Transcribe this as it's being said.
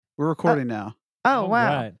We're recording now. Oh,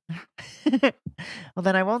 wow. Right. Well,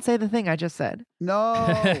 then I won't say the thing I just said. No.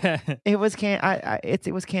 It was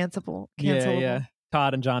it was cancelable. Yeah.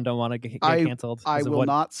 Todd and John don't want to get canceled. I will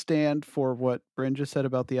not stand for what Bryn just said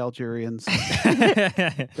about the Algerians.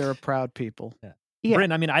 They're a proud people. Yeah.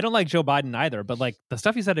 Bryn, I mean, I don't like Joe Biden either, but like the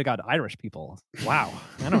stuff he said about Irish people. Wow.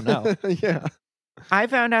 I don't know. Yeah. I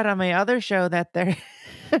found out on my other show that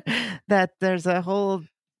that there's a whole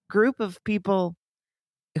group of people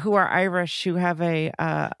who are Irish who have a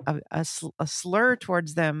slur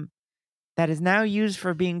towards them that is now used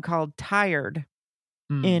for being called tired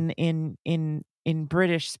in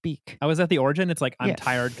British speak. Oh, is that the origin? It's like, I'm Yes.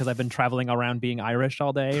 tired because I've been traveling around being Irish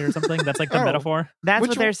all day or something. That's like the metaphor. That's Which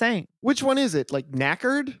what they're saying. Which one is it? Like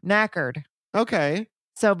knackered? Knackered. Okay.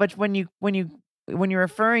 So, but when you're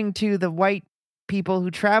referring to the white people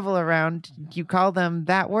who travel around, you call them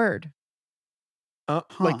that word.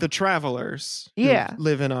 Like the travelers who Yeah.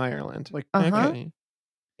 live in Ireland. Like, Okay.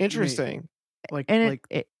 Interesting. like And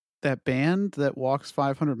that band that walks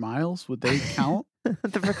 500 miles, would they count?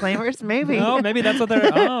 the Proclaimers, maybe. Oh, maybe that's what they're.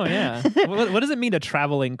 Oh, yeah. What does it mean, a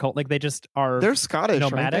traveling cult? Like they just are. They're Scottish,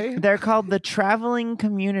 nomadic? aren't they? They're called the Traveling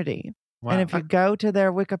Community. Wow. And if you go to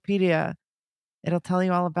their Wikipedia, it'll tell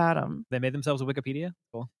you all about them. They made themselves a Wikipedia.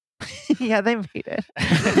 Cool. Yeah, they made it.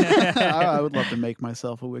 I would love to make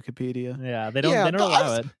myself a Wikipedia. Yeah, they don't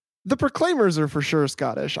allow it. The Proclaimers are for sure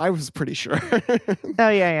Scottish. I was pretty sure. Oh,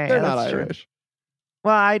 yeah. They're not that's true. Irish.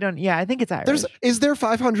 Well, I don't. Yeah, I think it's Irish. Is there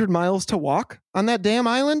 500 miles to walk on that damn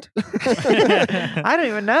island? I don't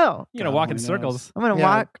even know. You're gonna walk in only knows. circles. I'm gonna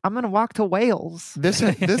walk. I'm gonna walk to Wales. This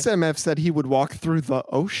MF said he would walk through the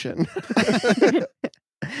ocean.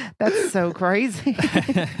 That's so crazy.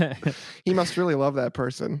 He must really love that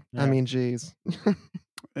person. Yeah. I mean, geez.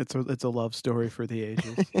 It's a love story for the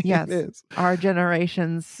ages. Yes. It is. Our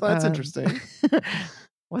generations. Well, that's interesting.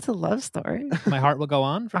 What's a love story? My Heart Will Go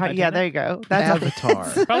On. From Yeah, Titanic? there you go. That's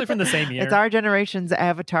Avatar. Probably from the same year. It's our generation's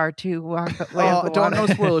Avatar 2. Way of Oh, the don't Water. no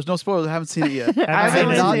spoilers. No spoilers. I haven't seen it yet. I I haven't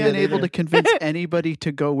have not seen been it able either. to convince anybody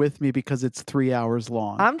to go with me because it's 3 hours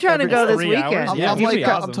long. I'm trying to go this 3 hours? weekend. I'm, Yeah, I'm it'd like, be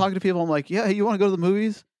I'm awesome. talking to people. I'm like, yeah, you want to go to the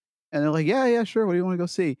movies? And they're like, yeah, sure. What do you want to go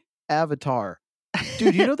see? Avatar.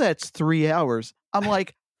 Dude, you know that's 3 hours. I'm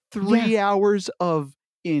like, 3 hours of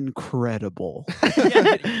incredible.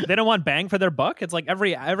 Yeah, they don't want bang for their buck. It's like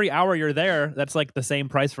every hour you're there, that's like the same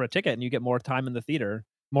price for a ticket, and you get more time in the theater.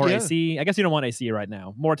 More Yeah. AC. I guess you don't want AC right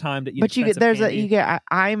now. More time to eat. But you get expensive you candy. get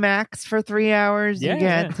IMAX for 3 hours. Yeah, you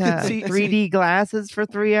get yeah. See- 3D glasses for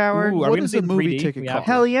 3 hours. Ooh, are What we gonna does see a movie 3D? ticket We have cost?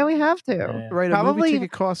 to. Hell yeah, we have to. Yeah. Right, a Probably movie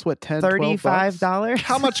ticket costs what, 10, 12 bucks? $35.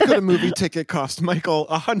 How much could a movie ticket cost, Michael?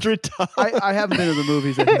 $100. I haven't been to the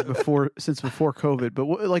movies I think since before COVID, but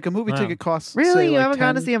like a movie Wow. ticket costs. Really? say, You like haven't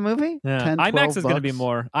gone to 10 see a movie? Yeah. 10, IMAX 12 is going to be bucks.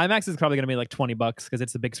 more. IMAX is probably going to be like $20 because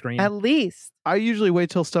it's the big screen. At least. I usually wait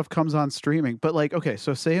till stuff comes on streaming, but like, okay,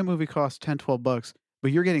 so say a movie costs 10, 12 bucks,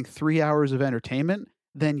 but you're getting 3 hours of entertainment,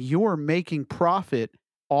 then you're making profit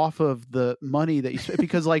off of the money that you spent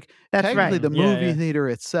because like That's technically right. the Yeah, movie yeah. theater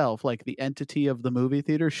itself, like the entity of the movie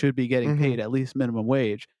theater should be getting Mhm. paid at least minimum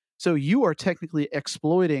wage. So you are technically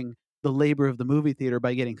exploiting the labor of the movie theater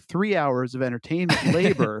by getting 3 hours of entertainment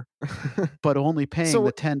labor, but only paying So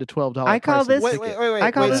the $10 to $12 I call price of the this- ticket. Wait. I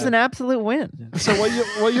call wait. this an absolute win. So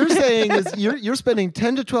what you're saying is you're spending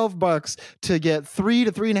 10 to 12 bucks to get 3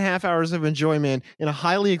 to 3.5 hours of enjoyment in a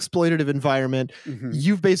highly exploitative environment. Mhm.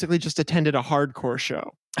 You've basically just attended a hardcore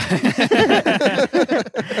show.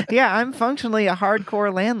 Yeah, I'm functionally a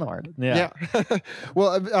hardcore landlord. yeah.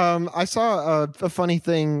 Well, I saw a funny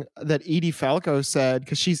thing that Edie Falco said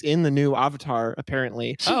because she's in the new Avatar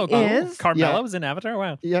apparently. Oh, She is? Carmela was in Avatar.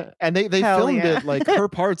 Wow. Yeah, and they Hell filmed yeah. it like her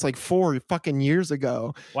parts like 4 fucking years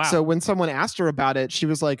ago. Wow. So when someone asked her about it, she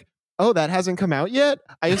was like, "Oh, that hasn't come out yet."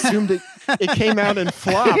 I assumed it came out and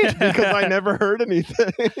flopped because I never heard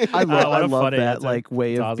anything. I Oh, what a love funny that answer. like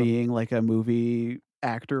way It's of awesome. being like a movie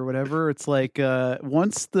actor or whatever. It's like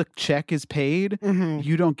once the check is paid, Mhm.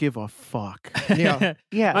 you don't give a fuck. Yeah.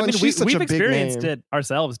 Yeah. I Well, mean, and she's such we've a big experienced name. it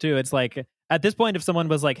ourselves too. It's like at this point, if someone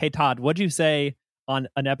was like, "Hey Todd, what'd you say on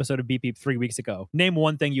an episode of Beep Beep 3 weeks ago? Name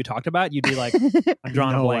one thing you talked about." You'd be like, "I'm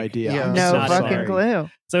drawing a No blank." idea. Yeah. I'm no so not fucking sorry. clue.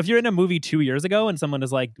 So if you're in a movie 2 years ago and someone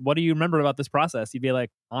is like, "What do you remember about this process?" You'd be like,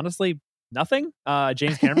 "Honestly, nothing.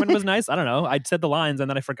 James Cameron was nice. I don't know. I said the lines and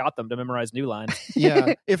then I forgot them to memorize new lines."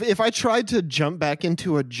 Yeah. If I tried to jump back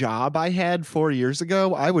into a job I had 4 years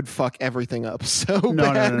ago, I would fuck everything up so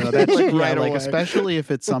No. bad. That's like, yeah, right like away. especially if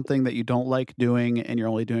it's something that you don't like doing and you're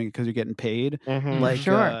only doing it because you're getting paid. Mhm. Like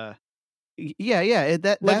Sure. Yeah.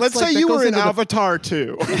 Let's say you were in Avatar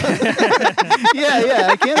 2. Yeah.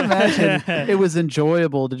 I can't imagine it was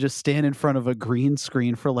enjoyable to just stand in front of a green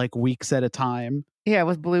screen for like weeks at a time. Yeah,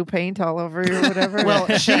 with blue paint all over you or whatever. Well,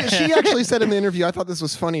 she actually said in the interview, I thought this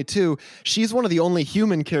was funny too. She's one of the only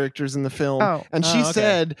human characters in the film. Oh. And she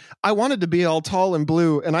said, I wanted to be all tall and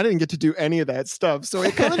blue, and I didn't get to do any of that stuff. So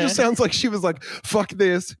it kind of just sounds like she was like, fuck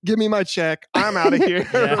this. Give me my check. I'm out of here.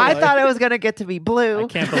 Yeah. I thought I was going to get to be blue. I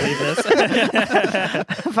can't believe this.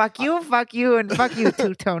 Fuck you, and fuck you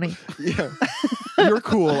too, Tony. Yeah. You're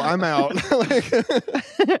cool. I'm out.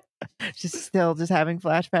 Just having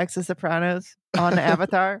flashbacks to Sopranos on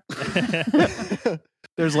Avatar.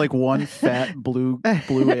 There's like one fat blue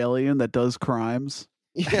alien that does crimes.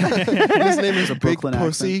 Yeah. His name is A Big Brooklyn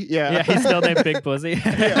Pussy. Yeah. Yeah, he's still named Big Pussy.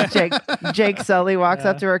 Jake Sully walks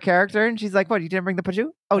up to her character and she's like, "What? You didn't bring the pajou?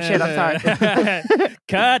 Oh shit! I'm sorry."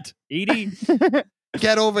 Cut, Edie.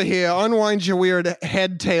 Get over here, unwind your weird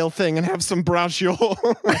head tail thing, and have some braccio.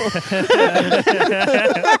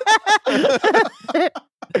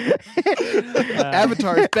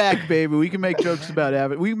 Avatar's back, baby. We can make jokes about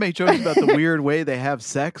Avatar. We can make jokes about the weird way they have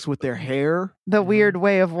sex with their hair. The weird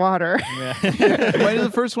way of water. When did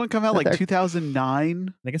the first one come out? Like 2009?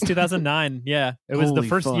 I think it's 2009. Yeah, it was the Holy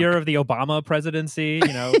first fuck. year of the Obama presidency.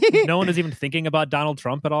 You know, no one was even thinking about Donald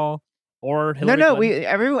Trump at all, or Hillary No,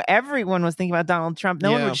 Clinton. everyone was thinking about Donald Trump.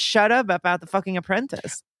 No one Yeah. would shut up about the fucking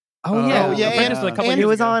Apprentice. Oh yeah, Oh, yeah, Apprentice and- was a couple and years It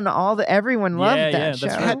was ago. on everyone loved Yeah, that that's show.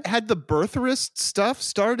 right. Had the birtherist stuff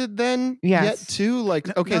started then Yes. yet too? Like,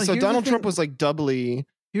 No, okay, no, so here's the Donald thing. Trump was like doubly.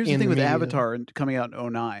 Here's the in thing with media. Avatar coming out in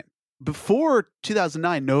 2009. Before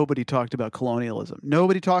 2009, nobody talked about colonialism.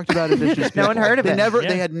 Nobody talked about indigenous No one people. heard of They it. never. Yeah.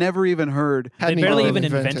 They had never even heard. They hadn't barely even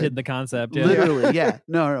even invented. invented the concept. Yeah. Literally, yeah.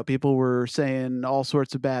 No. People were saying all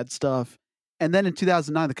sorts of bad stuff. And then in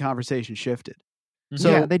 2009, the conversation shifted. So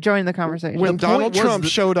yeah, they joined the conversation. When The point Donald was Trump that-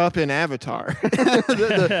 showed up in Avatar, these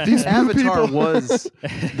blue Avatar people- was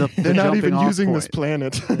the they're not even jumping off using this point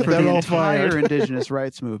planet. for They're the all entire fired. indigenous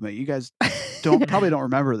rights movement. You guys probably don't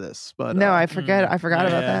remember this, but no, I forgot about Yeah,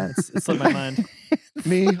 that. It slipped my mind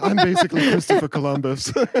Me, I'm basically Christopher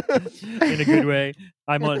Columbus. in a good way.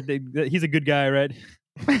 He's a good guy, right?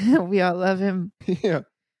 We all love him Yeah.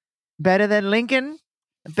 better than Lincoln,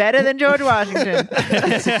 better than George Washington.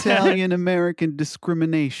 it's Italian American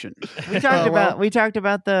discrimination. We talked Oh, well.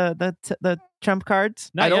 about the Trump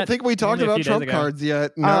cards. Not I don't yet. think we talked Only a about few days Trump ago. cards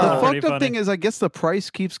yet. Oh. The No. pretty fucked up funny. thing is, I guess the price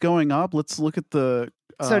keeps going up. Let's look at the.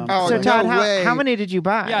 So, Oh, so no Todd, way. how many did you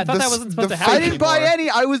buy? Yeah, I thought The that s- wasn't supposed the to I happen. didn't buy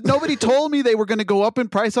anymore. any. Nobody told me they were going to go up in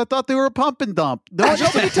price. I thought they were a pump and dump.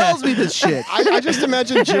 Nobody tells me this shit. I just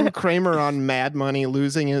imagine Jim Cramer on Mad Money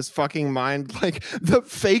losing his fucking mind. Like, the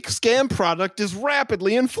fake scam product is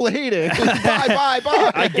rapidly inflating. Buy.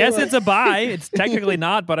 I guess it's a buy. It's technically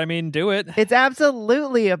not, but I mean, do it. It's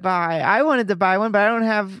absolutely a buy. I wanted to buy one, but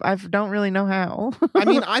I don't really know how. I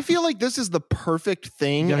mean, I feel like this is the perfect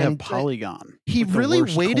thing. You gotta have And Polygon. he with the really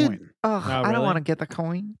worst waited- coin. Ugh, I really? don't want to get the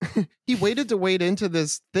coin. he waited to wade into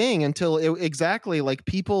this thing until exactly like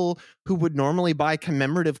people who would normally buy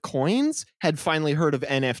commemorative coins had finally heard of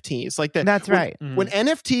NFTs. Like that. That's right. When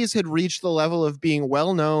NFTs had reached the level of being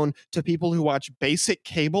well known to people who watch basic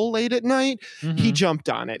cable late at night, he jumped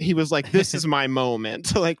on it. He was like, "This is my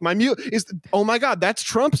moment." Like my is. Oh my god, that's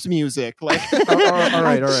Trump's music. Like, all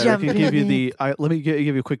right. I Jumping can give you in. the. Let me give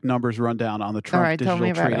you a quick numbers rundown on the Trump right, tell digital me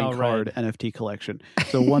about it. trading All right. card NFT collection.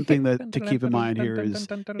 So one thing that to keep in mind here is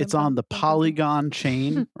it's on the Polygon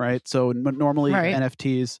chain, right? So normally Right.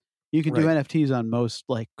 NFTs, you can do Right. NFTs on most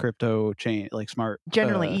like crypto chain, like smart.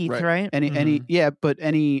 Generally, ETH, right. right? Any but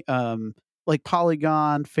any like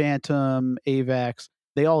Polygon, Phantom, AVAX,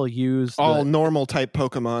 they all use all the, normal type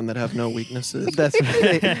Pokemon that have no weaknesses. that's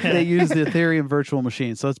they use the Ethereum virtual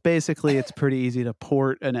machine. So it's pretty easy to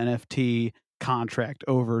port an NFT contract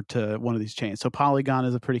over to one of these chains. So Polygon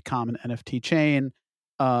is a pretty common NFT chain.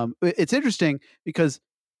 It's interesting because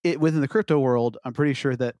within the crypto world, I'm pretty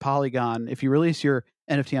sure that Polygon, if you release your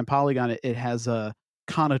NFT on Polygon, it has a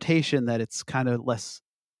connotation that it's kind of less.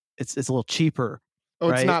 It's a little cheaper. Oh,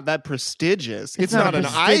 it's right? not that prestigious. It's not not a an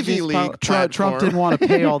prestigious Ivy League. Trump platform. didn't want to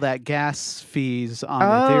pay all that gas fees on the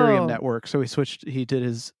Oh. Ethereum network, so he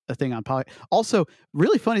did a thing on Poly. Also,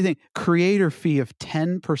 really funny thing, creator fee of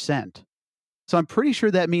 10%. So I'm pretty sure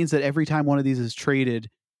that means that every time one of these is traded,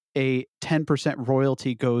 a 10%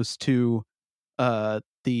 royalty goes to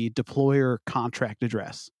the deployer contract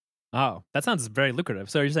address. Oh, that sounds very lucrative.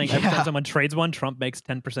 So you're saying every Yeah. time someone trades one, Trump makes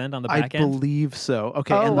 10% on the I back end? believe so.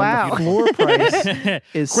 Okay, Oh, and wow. then the floor price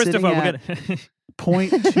is Christopher, sitting we're at gonna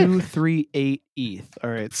 0.238 ETH. All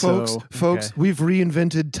right, Folks, so we've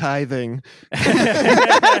reinvented tithing. no,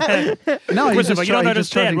 he's Christopher, just you don't he's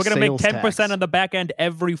just understand. We're charging going to make sales 10% tax. on the back end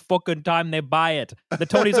every fucking time they buy it. The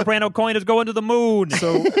Tony Soprano coin is going to the moon.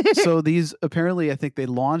 So these apparently, I think they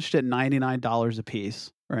launched at $99 a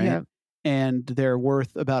piece, right? Yeah. And they're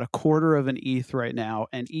worth about a quarter of an ETH right now,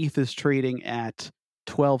 and ETH is trading at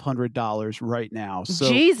 $1,200 right now. So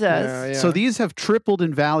Jesus. So these have tripled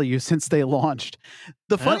in value since they launched.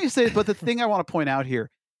 The Yeah. funniest thing, but the thing I want to point out here,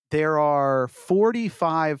 there are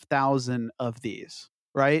 45,000 of these,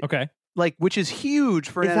 right? Okay. Like, which is huge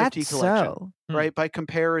for Is an that NFT collection, so? right? By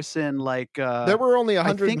comparison, like there were only I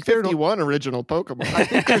think there- 151 original Pokemon. I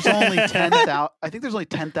think there's only 10,000. I think there's only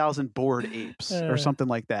 10,000 bored apes or something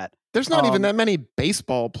like that. There's not even Um, that many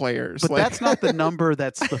baseball players. But like- that's not the number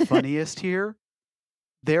that's the funniest here.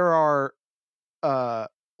 There are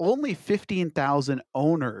only 15,000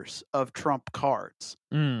 owners of Trump cards.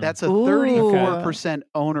 Mm. That's a Ooh. 34%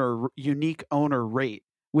 unique owner rate,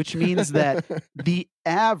 which means that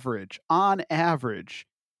on average,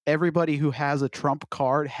 everybody who has a Trump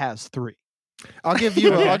card has 3. I'll give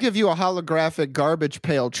you a holographic garbage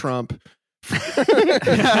pail Trump.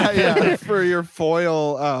 yeah, for your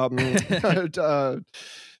foil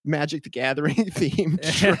Magic the Gathering themed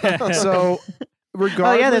Trump. So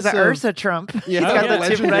regardless Oh yeah, there's an of, Ursa Trump. Yeah, He's got yeah,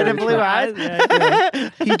 the two red and blue eyes. Yeah.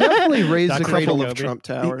 he definitely raised That a cradle couple Cradle of of Gobi. Trump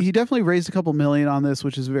Towers. He definitely raised a couple million on this,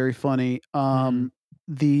 which is very funny.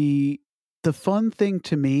 The fun thing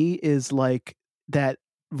to me is like that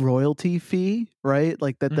royalty fee, right?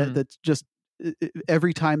 Like that's just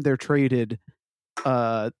every time they're traded,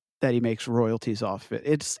 that he makes royalties off of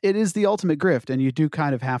it. It is the ultimate grift, and you do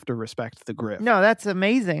kind of have to respect the grift. No, that's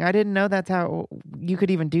amazing. I didn't know that's how you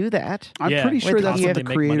could even do that. I'm Yeah, pretty with sure that's what the constantly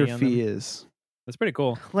make money creator on fee them. is. That's pretty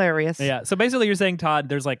cool. Hilarious. Yeah. So basically, you're saying, Todd,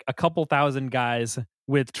 there's like a couple thousand guys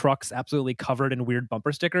with trucks absolutely covered in weird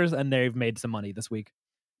bumper stickers, and they've made some money this week.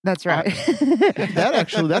 That's right.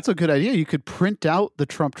 That's a good idea. You could print out the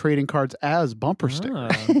Trump trading cards as bumper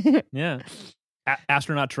stickers. Ah, yeah.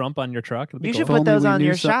 Astronaut Trump on your truck. That'd be You cool. should If put only those we on knew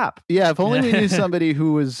your some- shop. Yeah, if only we Yeah. knew somebody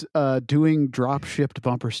who was doing drop shipped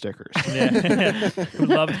bumper stickers. Yeah. Who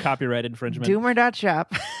loved copyright infringement.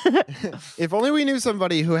 Doomer.shop. If only we knew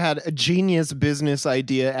somebody who had a genius business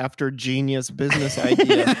idea after genius business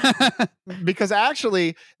idea. Because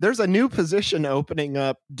actually, there's a new position opening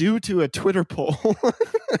up due to a Twitter poll.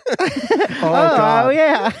 God. Oh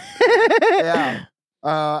yeah. Yeah.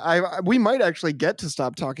 We might actually get to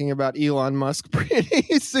stop talking about Elon Musk pretty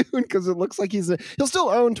soon because it looks like he'll still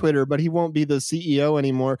own Twitter, but he won't be the CEO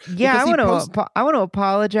anymore. Yeah, Because I want to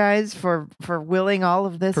apologize for willing all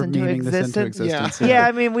of this For into memeing this into existence. existence. Yeah,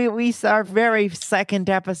 I mean, we our very second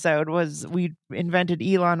episode was we invented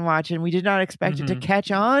Elon Watch, and we did not expect it to Mhm. catch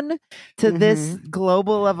on to this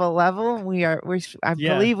global of a level. I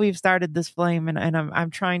Yeah. believe we've started this flame, and I'm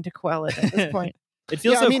trying to quell it at this point. It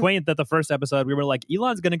feels Yeah, I so mean- quaint that the first episode we were like,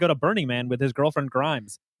 Elon's going to go to Burning Man with his girlfriend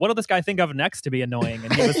Grimes. What will this guy think of next to be annoying?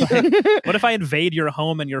 And he was like, what if I invade your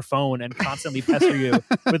home and your phone and constantly pester you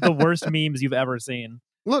with the worst memes you've ever seen?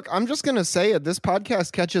 Look, I'm just going to say it. This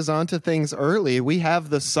podcast catches on to things early. We have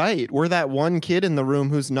the site. We're that one kid in the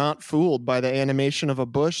room who's not fooled by the animation of a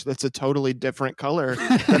bush that's a totally different color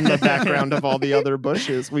than the background of all the other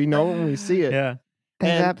bushes. We know when we see it. Yeah.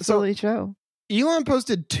 That's And so- absolutely true. Elon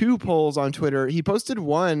posted 2 polls on Twitter. He posted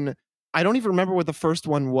one. I don't even remember what the first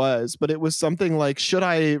one was, but it was something like, should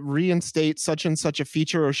I reinstate such and such a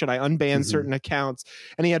feature or should I unban certain accounts?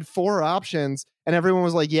 And he had 4 options and everyone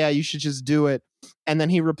was like, yeah, you should just do it. And then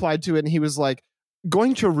he replied to it and he was like,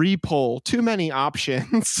 going to repoll, too many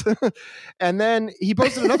options. And then he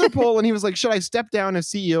posted another poll and he was like, should I step down as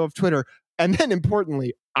CEO of Twitter? And then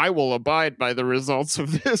importantly, I will abide by the results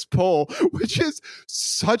of this poll, which is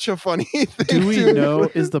such a funny thing. Do we to- know,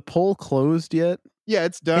 is the poll closed yet? Yeah,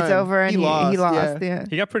 it's done. It's over, and he lost. yeah. Yeah.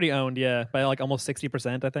 He got pretty owned, yeah, by like almost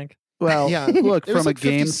 60%, I think. Well, Yeah. look, It was from a like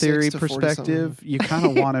game 56 theory to 40 perspective, you kind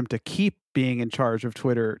of want him to keep being in charge of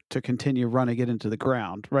Twitter to continue running it into the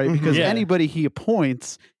ground, right? Mhm. Because Yeah. anybody he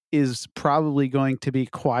appoints is probably going to be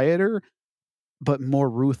quieter, but more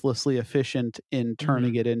ruthlessly efficient in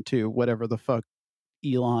turning it into whatever the fuck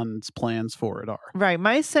Elon's plans for it are. Right.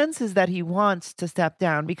 My sense is that he wants to step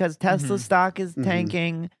down because Tesla Mhm. stock is Mhm.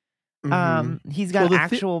 tanking. Mhm. He's got Well, the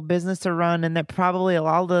thi- actual business to run, and that probably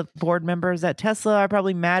all the board members at Tesla are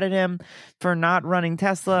probably mad at him for not running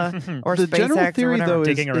Tesla or The SpaceX general theory, or whatever. though,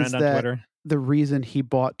 Digging is around on that Twitter. the reason he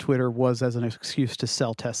bought Twitter was as an excuse to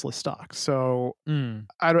sell Tesla stock. So Mm.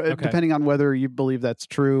 I don't. Okay. Depending on whether you believe that's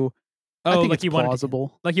true, I Oh, think like it's he wanted,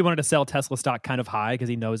 plausible. like he wanted to sell Tesla stock kind of high because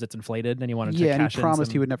he knows it's inflated, and he wanted to Yeah, and cash he in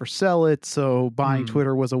promised some- he would never sell it, so buying Hmm.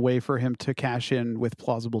 Twitter was a way for him to cash in with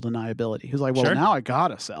plausible deniability. He was like, well, Sure. now I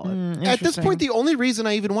gotta sell it. At this point, the only reason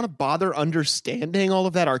I even want to bother understanding all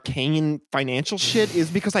of that arcane financial shit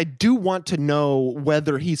is because I do want to know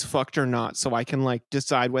whether he's fucked or not, so I can like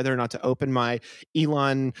decide whether or not to open my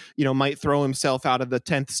Elon, might throw himself out of the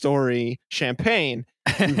 10th story champagne.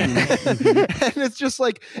 And it's just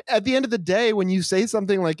like, at the end of the day, when you say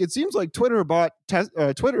something like, it seems like Twitter bought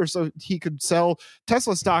Twitter so he could sell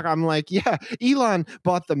Tesla stock, I'm like, yeah, Elon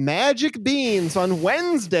bought the magic beans on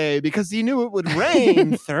Wednesday because he knew it would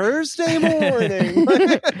rain Thursday morning.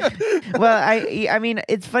 Well, I mean,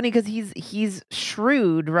 it's funny because he's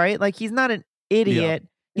shrewd, right? Like he's not an idiot.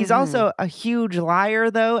 He's Mhm. also a huge liar,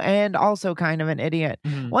 though, and also kind of an idiot.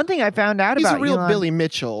 Mhm. One thing I found out He's about a real Elon, Billy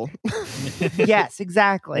Mitchell. yes,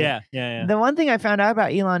 exactly. Yeah. The one thing I found out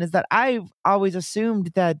about Elon is that I've always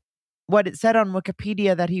assumed that what it said on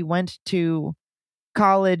Wikipedia that he went to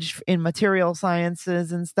college in material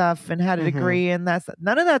sciences and stuff and had a Mhm. degree, and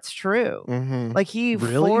none of that's true. Mhm. Like he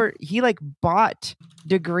Really? he like bought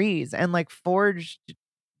degrees and like forged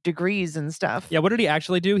degrees and stuff. Yeah, what did he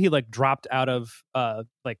actually do? He like dropped out of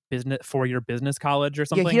like business 4-year business college or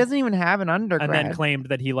something. Yeah, he doesn't even have an undergrad. and then claimed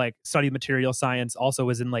that he like studied material science, also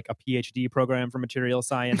was in like a PhD program for material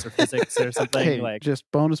science or physics or something. Hey, like just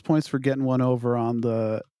bonus points for getting one over on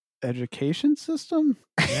the education system.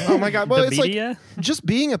 Oh my God. Well, the it's like, media. just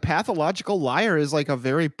being a pathological liar is like a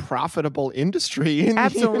very profitable industry. in the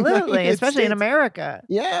Absolutely, United especially in States. America.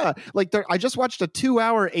 Yeah, like I just watched a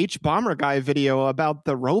 2-hour H Bomber Guy video about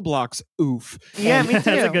the Roblox oof. Yeah, And- me too.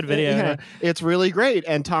 That's a good video. Yeah, it's really great.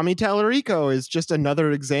 And Tommy Tallarico is just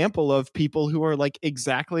another example of people who are like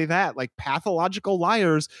exactly that, like pathological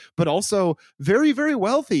liars, but also very, very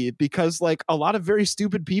wealthy, because like a lot of very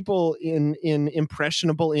stupid people in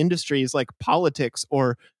impressionable industries like politics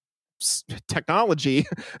or technology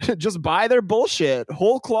just buy their bullshit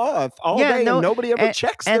whole cloth all Yeah, day, no, and nobody ever and-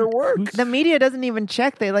 checks and their work. The media doesn't even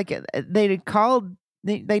check. They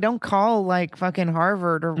don't call like fucking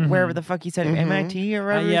Harvard or wherever the fuck he said, Mhm. MIT or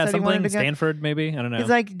wherever he Yeah, said he wanted something to go. Stanford maybe. I don't know. He's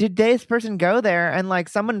like, did this person go there? And like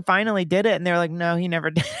someone finally did it, and they're like, no, he never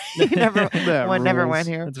did. He never never rules. went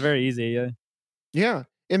here. It's very easy. Yeah. Yeah.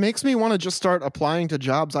 It makes me want to just start applying to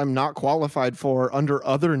jobs I'm not qualified for under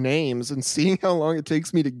other names and seeing how long it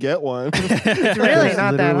takes me to get one. It's really There's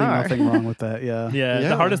not that literally hard. nothing wrong with that. Yeah. Yeah, Yeah.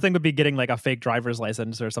 the hardest thing would be getting like a fake driver's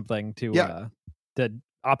license or something to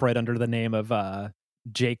operate under the name of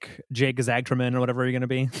Jake Zagtraman or whatever you're going to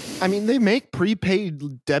be. I mean, they make prepaid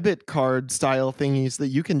debit card style thingies that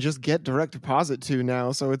you can just get direct deposit to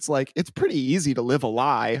now. So it's like, it's pretty easy to live a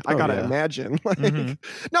lie. I Oh, gotta yeah. imagine. Like, Mhm.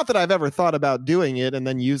 Not that I've ever thought about doing it and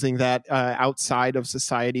then using that outside of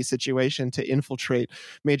society situation to infiltrate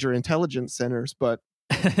major intelligence centers, but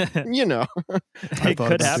you know, I It thought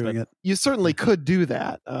could about doing happen. it. you certainly could do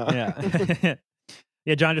that. Yeah.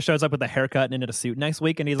 Yeah, John just shows up with a haircut and in a suit next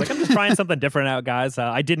week, and he's like, I'm just trying something different out, guys.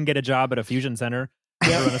 I didn't get a job at a fusion center.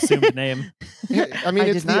 Everyone assumed name. I mean, I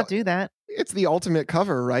it's did not do that. it's the ultimate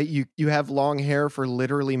cover, right? You have long hair for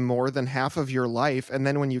literally more than half of your life, and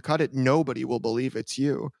then when you cut it, nobody will believe it's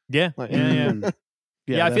you. Yeah. Like- Yeah. Mm.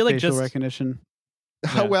 Yeah, I that feel like facial just- recognition.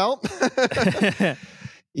 Yeah. Well, Yeah.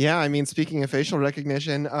 yeah, I mean, speaking of facial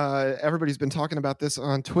recognition, everybody's been talking about this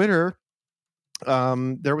on Twitter.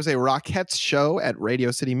 There was a Rockettes show at Radio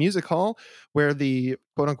City Music Hall where the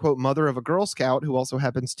quote unquote mother of a Girl Scout, who also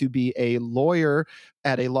happens to be a lawyer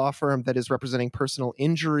at a law firm that is representing personal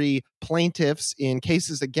injury plaintiffs in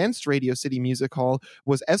cases against Radio City Music Hall,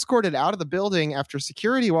 was escorted out of the building after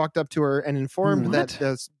security walked up to her and informed What?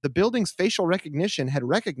 that the building's facial recognition had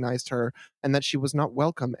recognized her and that she was not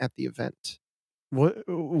welcome at the event. What?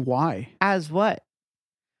 Why? As what?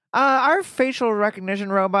 Our facial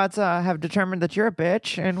recognition robots have determined that you're a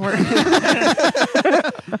bitch, and we're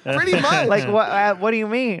Pretty much. like, what? What do you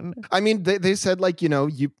mean? I mean, they said, like,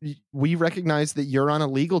 we recognize that you're on a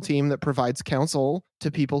legal team that provides counsel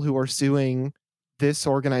to people who are suing this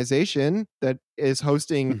organization that is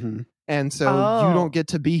hosting. Mhm. And so Oh. you don't get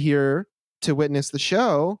to be here to witness the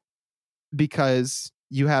show because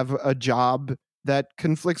you have a job that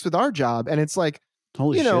conflicts with our job. And it's like,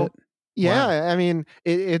 Holy You know, shit. yeah, I mean,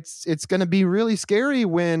 it's going to be really scary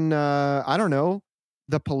when, I don't know,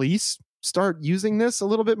 the police start using this a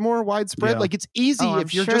little bit more widespread. Yeah. Like, it's easy Oh, I'm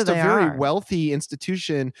if you're sure just a they very are. wealthy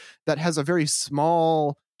institution that has a very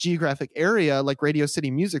small geographic area like Radio City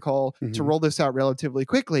Music Hall to Mhm. roll this out relatively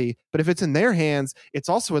quickly. But if it's in their hands, it's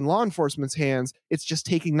also in law enforcement's hands. It's just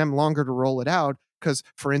taking them longer to roll it out because,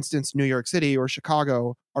 for instance, New York City or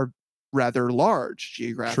Chicago are rather large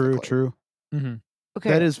geographically. True. hmm Okay.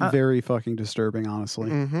 That is very fucking disturbing, honestly.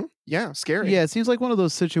 Mm-hmm. Yeah, scary. Yeah, it seems like one of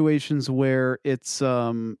those situations where it's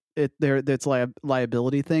it's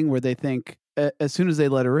liability thing where they think as soon as they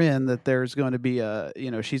let her in that there's going to be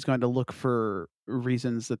she's going to look for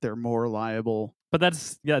reasons that they're more liable. But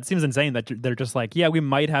it seems insane that they're just like, yeah, we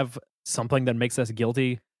might have something that makes us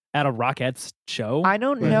guilty at a Rockettes show. I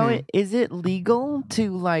don't know. Mhm. Is it legal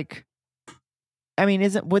to like? I mean,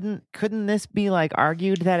 couldn't this be like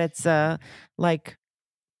argued that it's like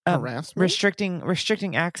Harassment.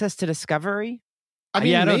 restricting access to discovery? I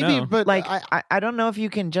mean, I don't maybe, know. but Like I don't know if you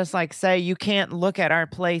can just like say you can't look at our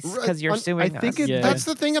place Right, because you're suing I think us. Yeah. that's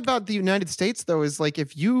the thing about the United States, though, is like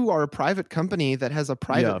if you are a private company that has a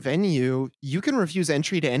private Yeah. venue, you can refuse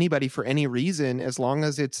entry to anybody for any reason as long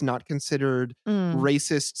as it's not considered Mm.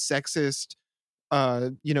 racist, sexist,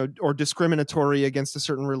 or discriminatory against a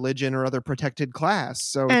certain religion or other protected class.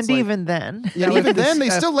 So it's And like, even then, yeah, Now, if even then, they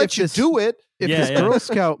this- still if let you this- do it. If Yeah, this yeah. Girl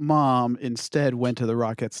Scout mom instead went to the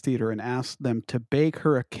Rockettes Theater and asked them to bake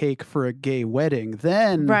her a cake for a gay wedding,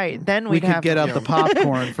 then right? Then we we'd could have get out Yeah. the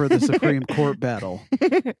popcorn for the Supreme Court battle.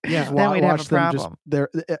 Yeah. Then we'd have Watch a them just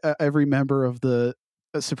problem. every member of the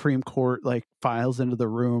Supreme Court like files into the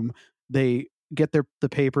room. They get the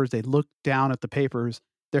papers. They look down at the papers.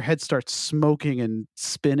 Their heads start smoking and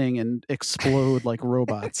spinning and explode like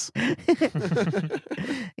robots.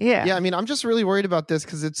 Yeah. Yeah, I mean, I'm just really worried about this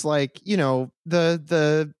because it's like,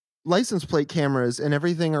 the license plate cameras and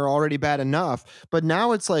everything are already bad enough. But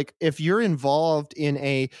now it's like if you're involved in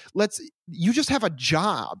you just have a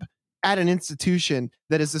job at an institution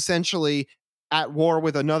that is essentially at war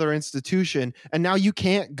with another institution, and now you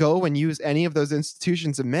can't go and use any of those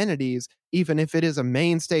institutions' amenities, even if it is a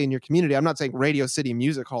mainstay in your community. I'm not saying Radio City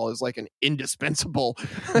Music Hall is like an indispensable,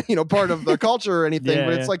 part of the culture or anything, Yeah,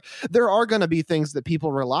 but it's yeah. like there are going to be things that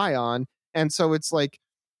people rely on, and so it's like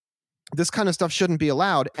this kind of stuff shouldn't be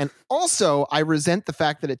allowed. And also, I resent the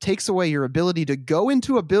fact that it takes away your ability to go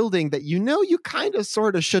into a building that you kind of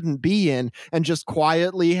sort of shouldn't be in and just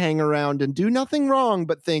quietly hang around and do nothing wrong,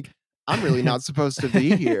 but think, I'm really not supposed to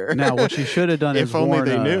be here. Now, what she should have done is If only worn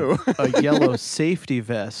they knew. a yellow safety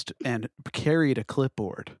vest and carried a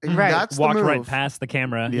clipboard. Right. That's the Walk move. right past the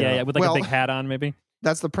camera. Yeah. Yeah, with like Well- a big hat on, maybe.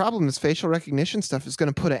 That's the problem. Is facial recognition stuff is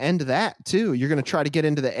going to put an end to that too. You're going to try to get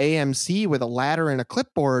into the AMC with a ladder and a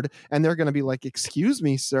clipboard, and they're going to be like, "Excuse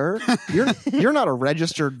me, sir, you're not a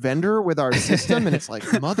registered vendor with our system." And it's like,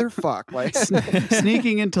 motherfuck, like.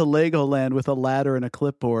 Sneaking into Legoland with a ladder and a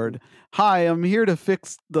clipboard. Hi, I'm here to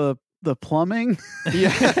fix the plumbing.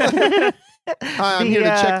 Yeah. Hi, I'm here to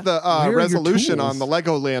check the Where are your resolution on tools? the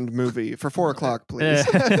Legoland movie for 4:00, please.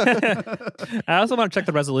 I also want to check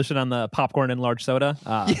the resolution on the popcorn and large soda.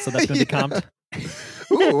 So that's going to be comped.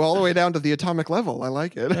 Ooh, all the way down to the atomic level. I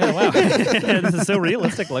like it. Yeah, wow. This is so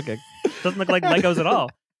realistic looking. Doesn't look like Legos at all.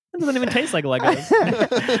 It doesn't even taste like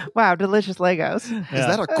Legos. Wow, delicious Legos. Yeah.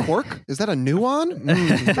 Is that a cork? Is that a nuon?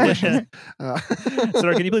 Delicious.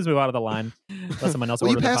 Sir, can you please move out of the line? Let someone else Will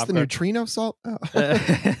you order the pass the popcorn. neutrino salt?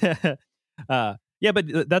 Oh. Yeah,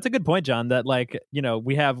 but that's a good point, John, that like,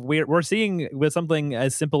 we're seeing with something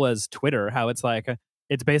as simple as Twitter, how it's like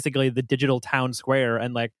it's basically the digital town square,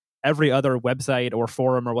 and like every other website or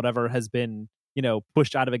forum or whatever has been,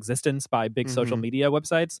 pushed out of existence by big social Mhm. media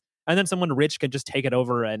websites. And then someone rich can just take it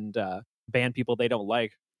over and ban people they don't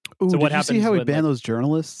like. Ooh, So what did you see happens how he when, banned like- those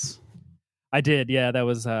journalists? I did, yeah, that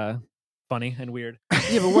was funny and weird.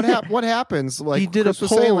 Yeah, but what happens? Like he did Chris a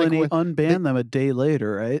was saying, poll like, and he when- unbanned them a day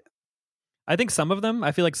later, right? I think some of them,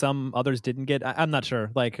 I feel like some others didn't get. I'm not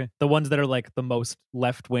sure. Like the ones that are like the most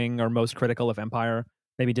left wing or most critical of Empire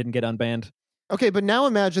maybe didn't get unbanned. Okay, but now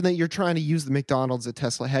imagine that you're trying to use the McDonald's at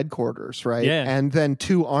Tesla headquarters, right? Yeah. And then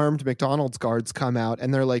 2 armed McDonald's guards come out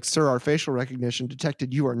and they're like, "Sir, our facial recognition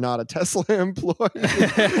detected you are not a Tesla employee."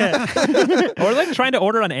 Or like trying to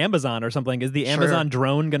order on Amazon or something. Is the Sure. Amazon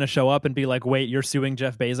drone going to show up and be like, wait, you're suing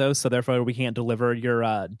Jeff Bezos, so therefore we can't deliver your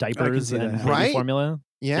diapers see and that. baby Right? formula?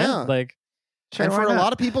 Yeah. Like, Sure, And why for a not?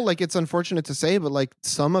 lot of people, like, it's unfortunate to say, but like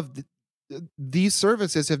some of these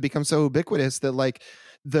services have become so ubiquitous that like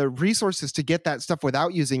the resources to get that stuff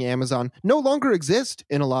without using Amazon no longer exist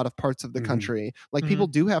in a lot of parts of the Mhm. country. Like people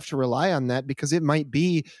do have to rely on that because it might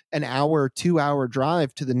be an hour, 2-hour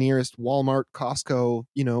drive to the nearest Walmart, Costco,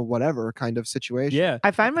 whatever kind of situation. yeah.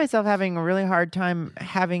 I find myself having a really hard time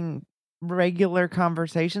having regular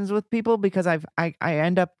conversations with people because I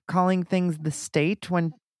end up calling things the state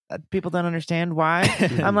when people don't understand why.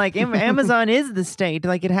 I'm like, Amazon is the state.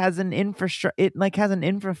 Like it has an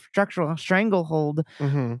infrastructural stranglehold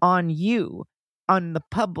Mhm. on you, on the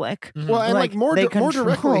public. Mhm. Well, and like more they directly.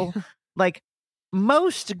 control, like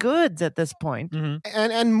most goods at this point. Mhm.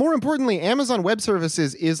 And more importantly, Amazon Web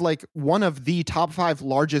Services is like one of the top 5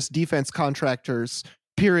 largest defense contractors.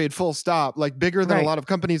 Period. Full stop. Like bigger than Right. a lot of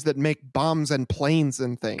companies that make bombs and planes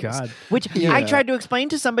and things. God. Which Yeah. I tried to explain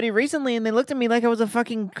to somebody recently, and they looked at me like I was a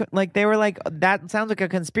fucking like they were like, "That sounds like a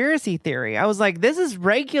conspiracy theory." I was like, "This is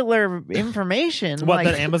regular information." What, like,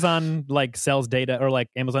 that Amazon like sells data, or like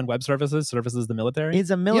Amazon Web Services services the military?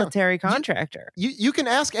 is a military contractor. You can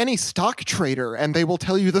ask any stock trader and they will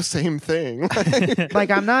tell you the same thing.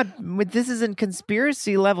 Like I'm not. This isn't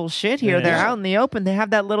conspiracy level shit here. Yeah. They're out in the open. They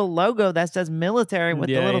have that little logo that says military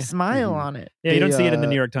with the Yeah, little yeah. smile Mhm. on it. Yeah, you don't They, see it in the uh,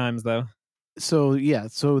 New York Times though. So yeah,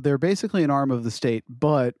 so they're basically an arm of the state,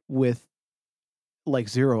 but with like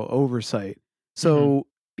zero oversight. So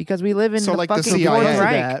Because we live in So, the like the fucking CIA. Fourth because of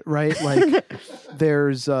Reich. that, right? Like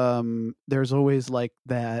there's always like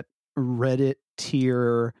that Reddit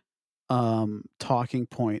tier talking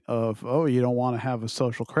point of, oh, you don't want to have a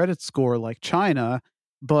social credit score like China,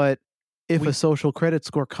 but if a social credit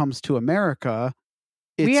score comes to America,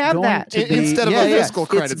 it's We have going that. to be Instead of a fiscal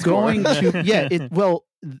credit it's score. going to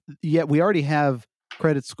we already have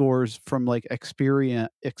credit scores from like Experian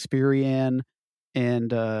and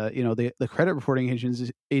the credit reporting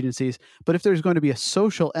agencies. But if there's going to be a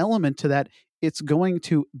social element to that, it's going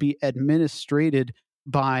to be administrated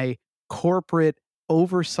by corporate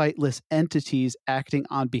oversightless entities acting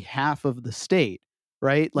on behalf of the state,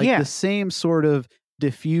 right? Like Yeah. the same sort of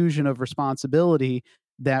diffusion of responsibility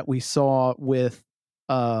that we saw with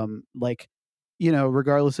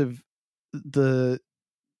regardless of the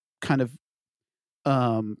kind of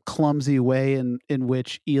clumsy way in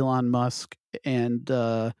which Elon Musk and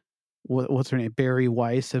what's her name, Barry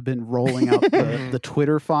Weiss, have been rolling out the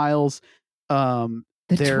Twitter files. The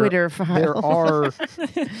there- Twitter file. There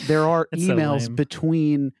are It's so emails lame.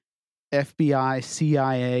 between FBI,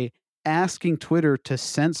 CIA asking Twitter to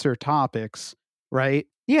censor topics, right?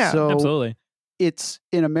 Yeah. So Absolutely. it's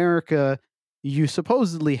in America, you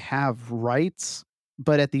supposedly have rights,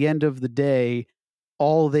 but at the end of the day,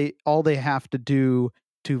 all they have to do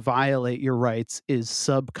to violate your rights is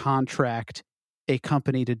subcontract a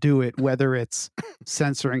company to do it, whether it's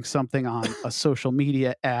censoring something on a social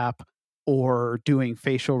media app or doing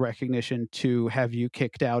facial recognition to have you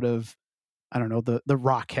kicked out of, I don't know, the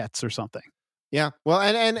Rockettes or something. Yeah. Well,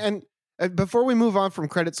 and before we move on from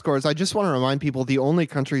credit scores, I just want to remind people the only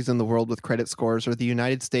countries in the world with credit scores are the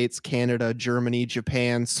United States, Canada, Germany,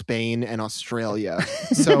 Japan, Spain, and Australia.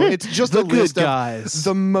 So it's just The a good list of guys.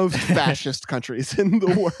 the most fascist countries in the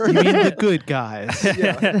world. You mean the good guys?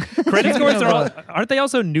 Credit Speaking scores of, aren't they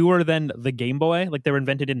also newer than the Game Boy? Like they were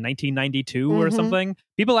invented in 1992 or Mhm. something.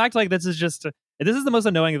 People act like this is the most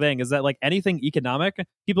annoying thing, is that like anything economic,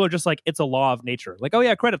 people are just like, it's a law of nature. Like, oh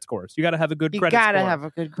yeah, credit scores. You got to have a good You credit gotta score. have a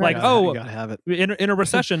good Like, credit. oh, you gotta have it. in a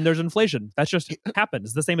recession, there's inflation. That just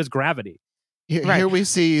happens. The same as gravity. Here, Right. here we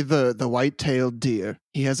see the white-tailed deer.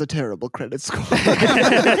 He has a terrible credit score.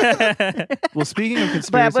 Well, speaking of But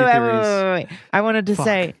conspiracy theories, wait. I wanted to Fuck.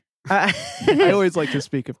 say. I always like to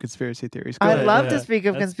speak of conspiracy theories. Go I'd ahead. love Yeah. to speak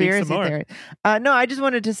of Let's speak some conspiracy more. theories. No, I just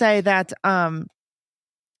wanted to say that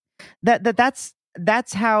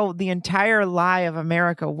that's how the entire lie of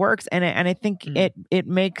America works, and I think Mm. it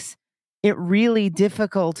makes it really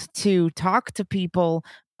difficult to talk to people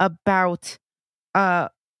about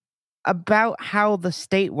how the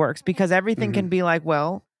state works, because everything can be like,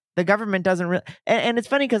 well, the government doesn't really, and it's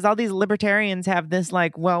funny because all these libertarians have this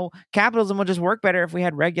like, well, capitalism will just work better if we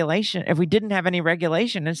had regulation, if we didn't have any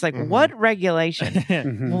regulation. It's like, Mhm. what regulation?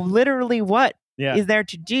 Mhm. Well, literally, what is Yeah. there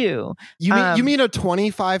to do? You mean a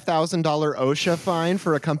 $25,000 OSHA fine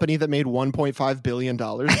for a company that made $1.5 billion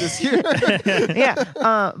this year?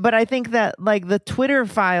 Yeah, but I think that like the Twitter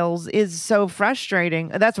files is so frustrating.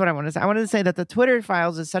 That's what I want to say. I wanted to say that the Twitter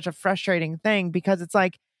files is such a frustrating thing because it's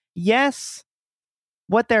like, yes,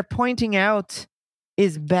 what they're pointing out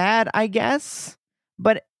is bad, I guess,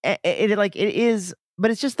 but it is. But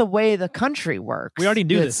it's just the way the country works. We already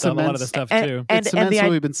knew Yeah, this stuff, a lot of this stuff and- too. and- It cements the what i-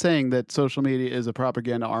 we've been saying, that social media is a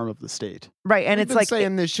propaganda arm of the state. right, and We've it's been like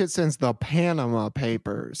saying this shit since the Panama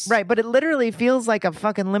Papers. right, but it literally feels like a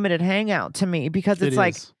fucking limited hangout to me because it's It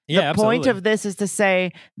like is. Yeah, the point absolutely. of this is to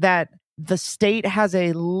say that the state has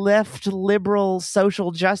a left liberal social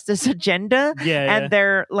justice agenda, Yeah, and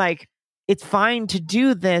they're like, it's fine to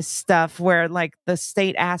do this stuff where like the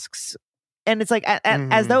state asks, and it's like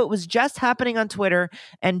as Mhm. though it was just happening on Twitter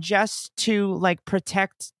and just to like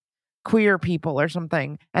protect queer people or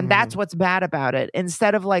something, and that's what's bad about it,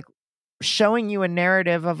 instead of like showing you a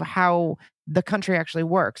narrative of how the country actually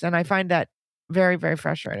works. And I find that very, very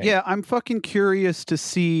frustrating. Yeah, I'm fucking curious to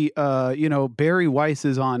see, Barry Weiss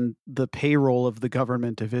is on the payroll of the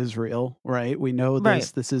government of Israel, right? We know this.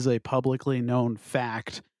 Right. This is a publicly known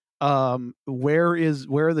fact. Where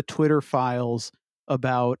are the Twitter files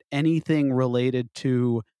about anything related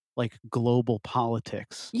to like global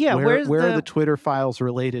politics? Yeah, where where's are the- the Twitter files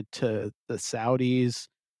related to the Saudis,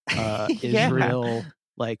 Yeah. Israel,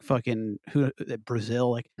 like fucking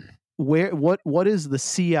Brazil? Like, what is the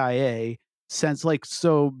CIA? Sense like,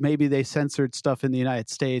 so maybe they censored stuff in the United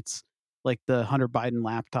States, like the Hunter Biden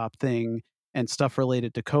laptop thing and stuff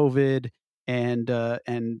related to COVID and a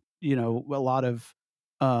lot of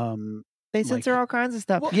They censor all kinds of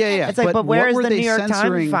stuff. yeah. It's like, but where what is were the they New York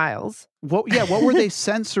censoring- Times files? what were they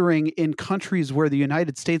censoring in countries where the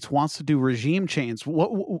United States wants to do regime change?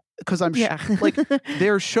 Because I'm Yeah. like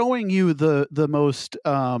they're showing you the most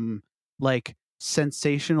like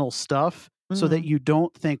sensational stuff so that you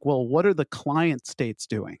don't think, well, what are the client states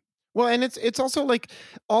doing? Well, and it's also like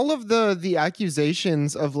all of the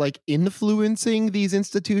accusations of like influencing these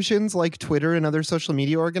institutions like Twitter and other social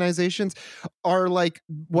media organizations are like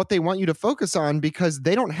what they want you to focus on, because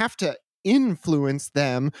they don't have to influence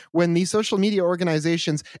them when these social media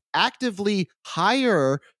organizations actively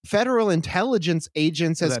hire federal intelligence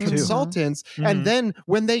agents as That too. consultants. Mhm. And then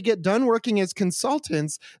when they get done working as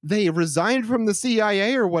consultants, they resign from the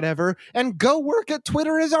CIA or whatever and go work at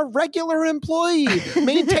Twitter as a regular employee,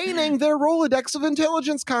 maintaining their Rolodex of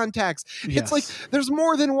intelligence contacts. It's like there's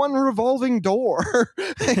more than one revolving door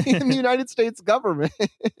in the United States government.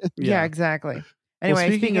 Yeah, exactly. Anyway,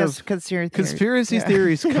 speaking speaking of of conspiracy conspiracy Yeah.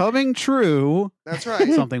 theories coming true. That's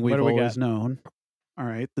right. Something we've What do we always known. All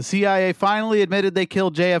right. The CIA finally admitted they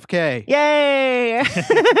killed JFK. Yay!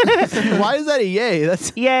 Why is that a yay?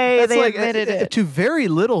 That's Yay! They like admitted it. to very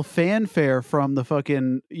little fanfare from the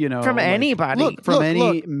fucking, From like, anybody. from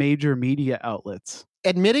any major media outlets.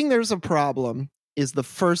 Admitting there's a problem is the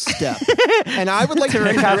first step. And I would like to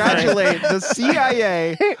recovery. congratulate the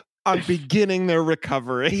CIA on beginning their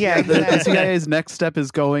recovery. Yeah, The exactly. CIA's next step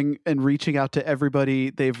is going and reaching out to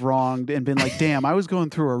everybody they've wronged and been like, damn, I was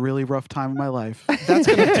going through a really rough time in my life. That's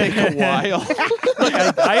going to take a while.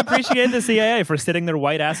 Look, I appreciate the CIA for sitting their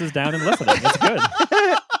white asses down and listening. It's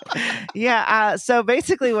good. Yeah. So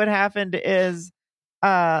basically, what happened is,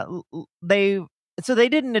 they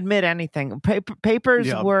didn't admit anything. Papers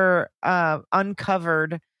Yep. were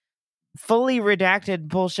uncovered, fully redacted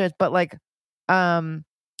bullshit. But like,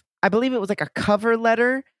 I believe it was like a cover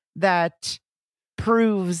letter that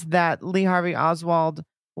proves that Lee Harvey Oswald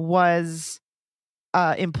was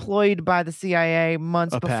employed by the CIA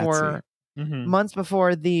months A patsy. before Mhm. months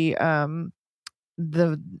before the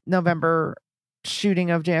November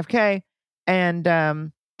shooting of JFK, and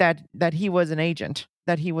that he was an agent,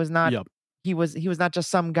 that he was not Yep. he was not just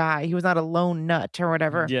some guy, he was not a lone nut or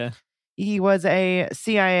whatever. Yeah. He was a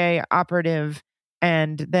CIA operative,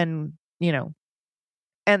 and then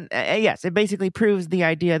and yes, it basically proves the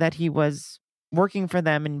idea that he was working for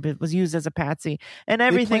them and was used as a patsy and They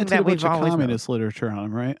everything planted that a bunch we've of always known. communist literature on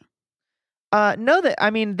him, right? No, that I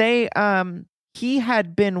mean they he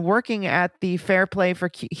had been working at the Fair Play for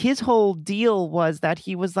his whole deal was that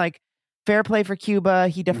he was like Fair Play for Cuba.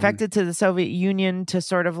 He defected to the Soviet Union to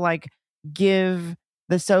sort of like give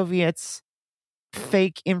the Soviets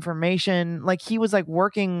fake information. Like he was like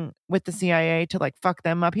working with the CIA to like fuck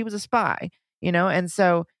them up. He was a spy, and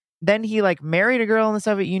so then he like married a girl in the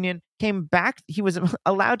Soviet Union, came back. He was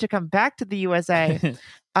allowed to come back to the USA.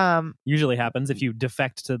 Usually happens if you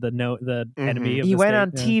defect to the enemy of He the went state.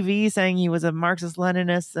 on Yeah. TV saying he was a Marxist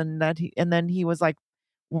Leninist, and then he was like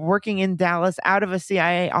working in Dallas out of a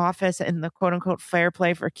CIA office in the quote unquote Fair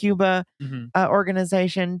Play for Cuba Mhm.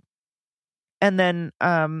 organization. And then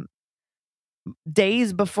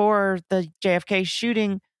days before the JFK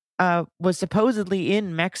shooting, was supposedly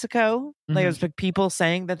in Mexico. There was like people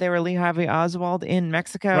saying that they were Lee Harvey Oswald in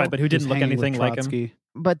Mexico, Right, but who didn't Just look hanging with anything like him. Trotsky.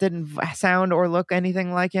 but didn't sound or look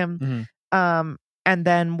anything like him. Mhm. And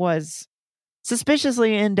then was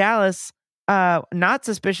suspiciously in Dallas, not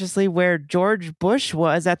suspiciously where George Bush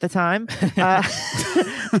was at the time,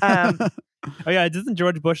 Oh yeah, doesn't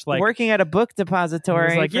George Bush like working at a book he depository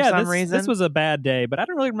was like, for yeah, some this, reason. this was a bad day, but I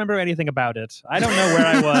don't really remember anything about it. I don't know where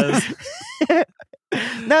I was.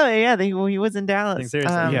 No, yeah, he was in Dallas.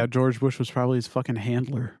 seriously. Yeah, George Bush was probably his fucking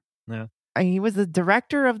handler. He was the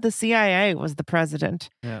director of the CIA. Was the president?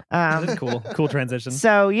 Yeah. Um, That's cool transition.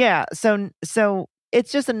 So yeah, so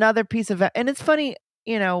it's just another piece of it, and it's funny,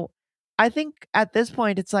 I think at this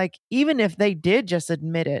point it's like even if they did just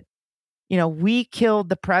admit it, we killed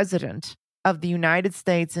the president of the United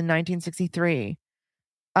States in 1963.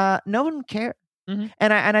 No one cared. Mhm.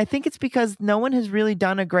 And I think it's because no one has really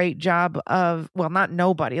done a great job of, well, not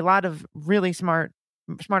nobody. A lot of really smarter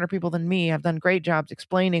people than me have done great jobs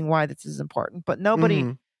explaining why this is important, but nobody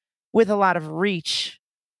Mhm. with a lot of reach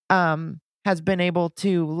has been able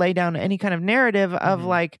to lay down any kind of narrative of Mhm.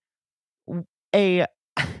 like the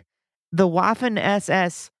Waffen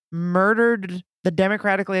SS murdered the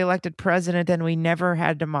democratically elected president and we never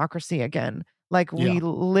had democracy again. Like we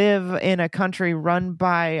live in a country run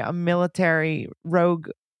by a military rogue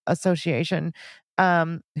association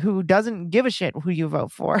who doesn't give a shit who you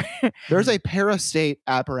vote for. There's a parastate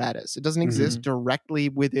apparatus. It doesn't exist Mhm. directly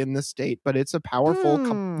within the state, but it's a powerful,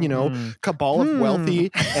 Mhm. cabal of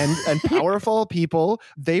wealthy and powerful people.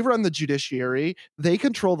 They run the judiciary. They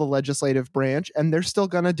control the legislative branch, and they're still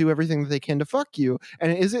gonna do everything that they can to fuck you.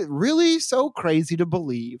 And is it really so crazy to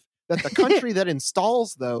believe that the country that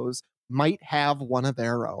installs those might have one of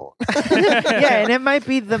their own? Yeah, and it might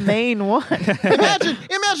be the main one.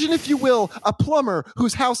 Imagine, if you will, a plumber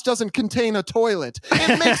whose house doesn't contain a toilet.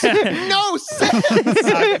 It makes no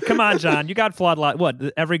sense. Come on, John. You got flawed lot. What?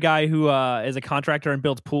 Every guy who is a contractor and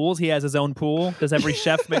builds pools, he has his own pool. Does every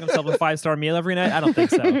chef make himself a 5-star meal every night? I don't think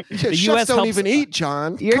so. The Chefs don't helps- even eat,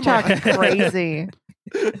 John. You're Come on. talking crazy.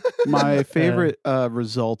 My favorite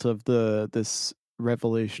result of this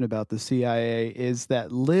revelation about the CIA is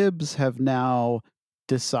that libs have now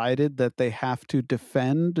decided that they have to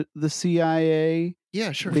defend the CIA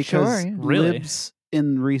Yeah, sure. because yeah. Really? libs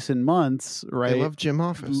in recent months, right? They love Jim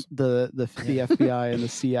Office. The FBI and the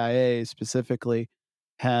CIA specifically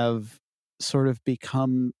have sort of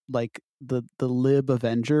become like the lib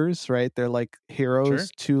Avengers, right? They're like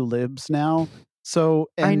heroes to libs now.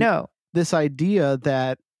 So I know. this idea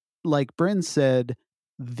that, like Bryn said,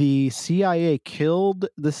 the CIA killed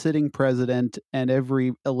the sitting president and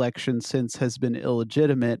every election since has been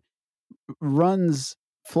illegitimate runs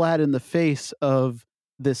flat in the face of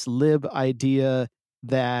this lib idea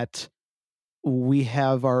that we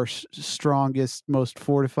have our strongest, most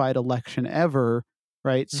fortified election ever,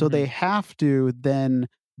 right? So they have to then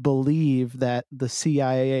believe that the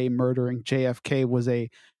CIA murdering JFK was a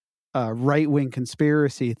right-wing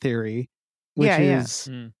conspiracy theory, which is,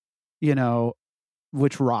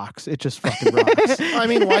 which rocks. It just fucking rocks. I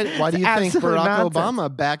mean, why do you think Absolute Barack nonsense.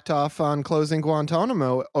 Obama backed off on closing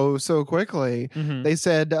Guantanamo so quickly? Mhm. They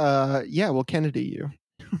said, we'll Kennedy you.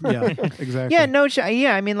 Yeah, exactly. Yeah,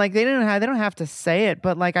 yeah, I mean, like they don't have to say it,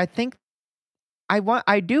 but like I think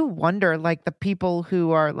I do wonder, like the people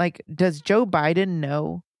who are like, does Joe Biden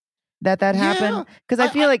know that happened? Because I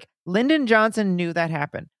feel like Lyndon Johnson knew that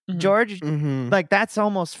happened. Mhm. George, Mm-hmm. like that's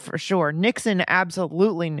almost for sure. Nixon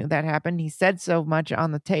absolutely knew that happened. He said so much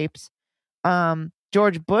on the tapes.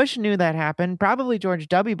 George Bush knew that happened. Probably George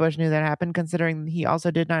W. Bush knew that happened, considering he also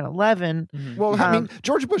did 9/11. Mhm. Well, I mean,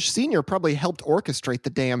 George Bush Sr. probably helped orchestrate the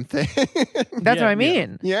damn thing. That's Yeah, what I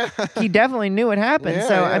mean. yeah. He definitely knew it happened. Yeah,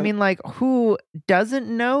 So, yeah. I mean, like, who doesn't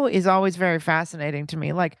know is always very fascinating to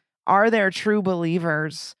me. Like, are there true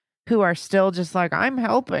believers who are still just like, I'm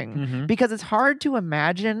helping? Mhm. Because it's hard to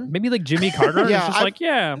imagine. Maybe like Jimmy Carter Yeah, is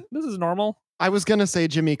just this is normal. I was going to say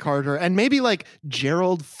Jimmy Carter and maybe like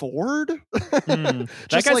Gerald Ford. That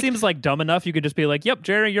Just guy like- seems like dumb enough. You could just be like, "Yep,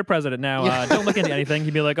 Jerry, you're president now. Yeah. Don't look into anything."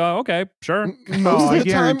 He'd be like, "Oh, okay, sure." Most I of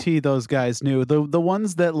the time, guarantee those guys knew. The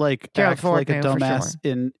ones that like Gerald act Ford like a knew for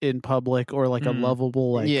dumbass in public or like a Mm.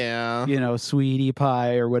 lovable like yeah. sweetie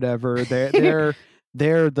pie or whatever. They're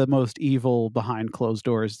the most evil behind closed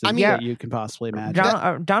doors that, I mean, that you can possibly imagine.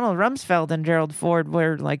 Donald Rumsfeld and Gerald Ford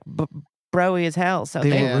were like broy as hell. So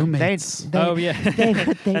They they were roommates. They, Oh yeah, they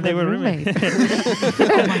and were roommates.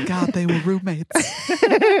 Oh my god, they were roommates.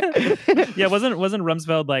 Yeah, wasn't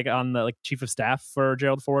Rumsfeld like on the chief of staff for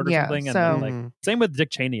Gerald Ford or Yeah, something? And so- then, Mhm. same with Dick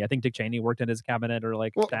Cheney. I think Dick Cheney worked in his cabinet or Well,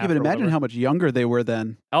 staff. Yeah, but or imagine whatever. how much younger they were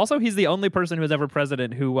then. Also, he's the only person who was ever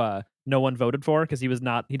president who no one voted for because he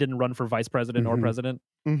didn't run for vice president or Mhm. president.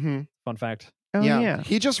 Mhm. Fun fact. Oh, yeah.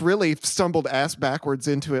 He just really stumbled ass backwards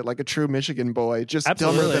into it like a true Michigan boy, just dumber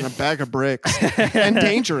Absolutely. than a bag of bricks and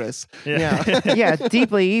dangerous. Yeah. Yeah,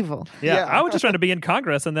 deeply evil. Yeah, Yeah. I was just trying to be in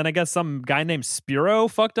Congress, and then I guess some guy named Spiro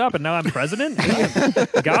fucked up, and now I'm president.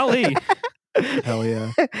 Golly, Hell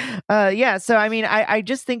yeah. Yeah, so I mean, I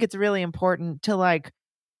just think it's really important to like,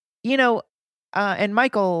 and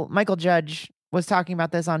Michael Judge was talking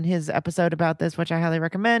about this on his episode about this, which I highly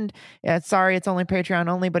recommend. Sorry, it's only Patreon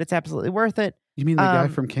only, but it's absolutely worth it. You mean the guy Um,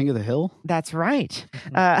 from King of the Hill? That's right.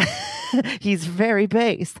 He's very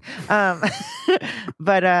based. But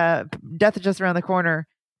Death is Just Around the Corner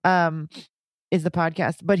is the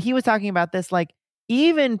podcast. But he was talking about this, like,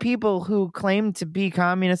 even people who claim to be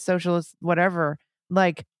communist, socialist, whatever,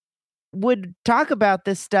 like, would talk about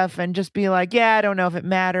this stuff and just be like, yeah, I don't know if it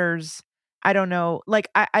matters. I don't know. Like,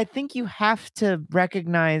 I think you have to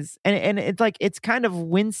recognize, and it's like, it's kind of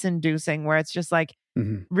wince inducing where it's just like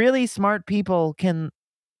really smart people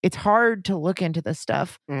it's hard to look into this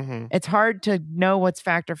stuff. It's hard to know what's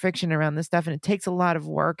fact or fiction around this stuff. And it takes a lot of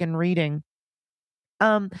work and reading.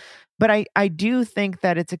 But I do think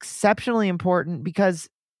that it's exceptionally important because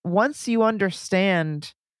once you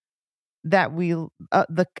understand that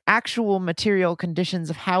the actual material conditions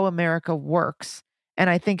of how America works, and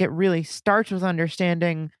I think it really starts with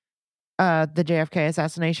understanding the JFK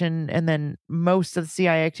assassination and then most of the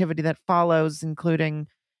CIA activity that follows, including,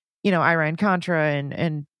 Iran-Contra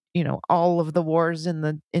and all of the wars in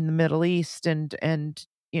the Middle East and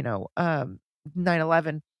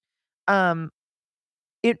 9/11.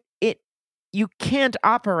 You can't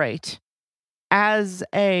operate as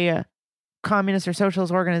a communist or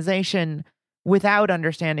socialist organization without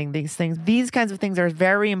understanding these things. These kinds of things are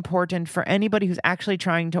very important for anybody who's actually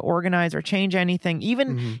trying to organize or change anything,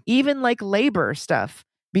 even like labor stuff,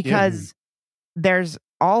 because there's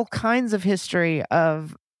all kinds of history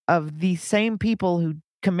of these same people who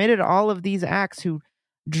committed all of these acts, who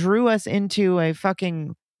drew us into a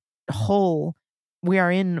fucking hole. We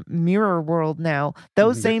are in mirror world now.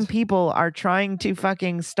 Those same people are trying to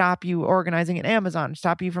fucking stop you organizing at Amazon,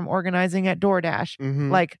 stop you from organizing at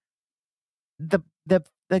DoorDash. Like the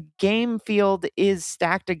game field is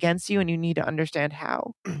stacked against you, and you need to understand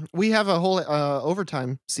how. We have a whole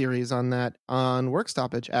overtime series on that on Work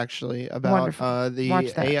Stoppage, actually, about the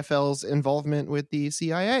AFL's involvement with the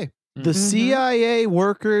CIA. The CIA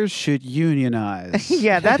workers should unionize.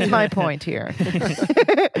 Yeah, that's my point here.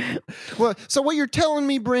 Well, so what you're telling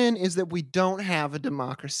me, Bryn, is that we don't have a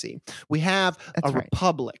democracy. We have a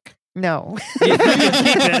republic. No. If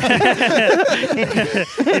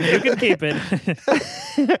you can keep it.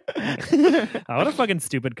 Oh, what a fucking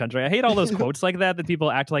stupid country. I hate all those quotes like that people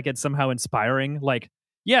act like it's somehow inspiring. Like,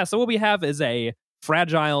 yeah, so what we have is a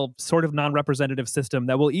fragile, sort of non-representative system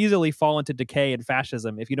that will easily fall into decay and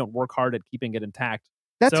fascism if you don't work hard at keeping it intact.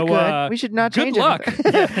 That's good. We should not change it.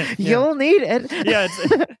 Good luck. You'll need it. Yeah,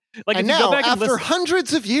 it's like, and now, after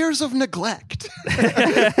hundreds of years of neglect,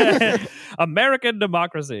 American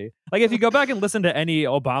democracy. Like, if you go back and listen to any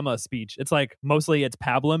Obama speech, it's like mostly it's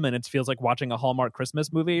pablum and it feels like watching a Hallmark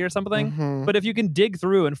Christmas movie or something. But if you can dig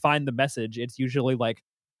through and find the message, it's usually like,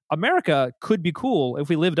 America could be cool if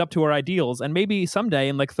we lived up to our ideals, and maybe someday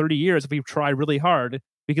in like 30 years, if we try really hard,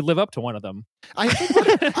 we could live up to one of them. I think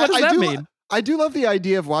what does that mean? I do love the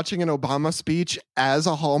idea of watching an Obama speech as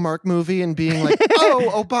a Hallmark movie and being like,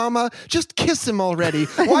 oh, Obama, just kiss him already.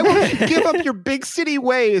 Why won't you give up your big city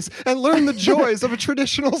ways and learn the joys of a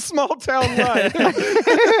traditional small town life?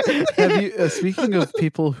 Have you, speaking of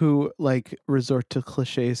people who like resort to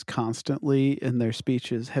cliches constantly in their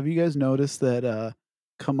speeches, have you guys noticed that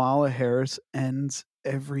Kamala Harris ends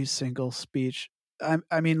every single speech?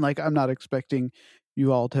 I mean, like, I'm not expecting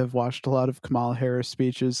you all to have watched a lot of Kamala Harris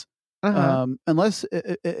speeches. Unless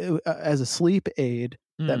as a sleep aid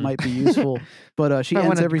that might be useful, but she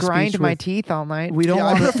ends every speech grind with, my teeth all night. We don't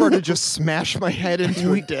I prefer to just smash my head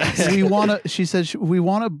into a desk. We want to. She says we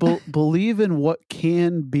want to believe in what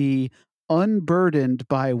can be, unburdened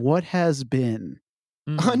by what has been.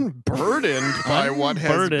 Unburdened by what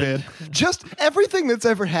has been. Just everything that's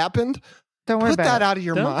ever happened. Don't worry Put about that it. out of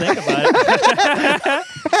your Don't mind. think about it.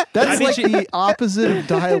 That's like the opposite of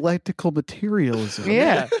dialectical materialism.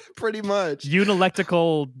 Yeah. Pretty much.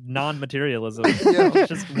 Unelectical non-materialism. Yeah.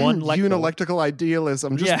 Just one lectal. Unelectical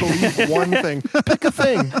idealism. Just believe one thing. Pick a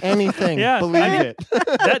thing. Anything. Yeah. Believe it.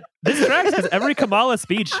 This tracks because every Kamala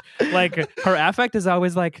speech, like, her affect is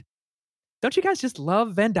always like, don't you guys just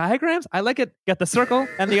love Venn diagrams? I like it. Got the circle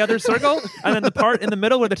and the other circle, and then the part in the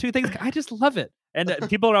middle where the two things. I just love it. And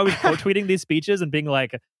people are always quote tweeting these speeches and being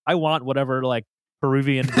like, "I want whatever like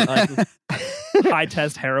Peruvian high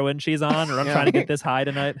test heroin she's on, or I'm trying to get this high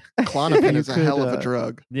tonight." Klonopin is a hell of a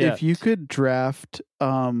drug. Yeah. If you could draft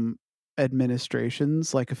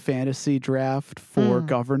administrations, like a fantasy draft for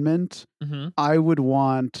government, I would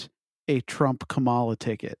want a Trump Kamala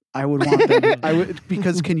ticket. I would want them. I would,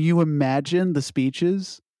 because can you imagine the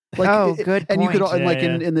speeches? Like, good and point. you could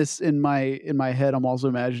in my head, I'm also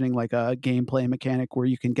imagining like a gameplay mechanic where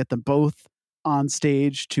you can get them both on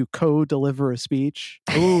stage to co-deliver a speech.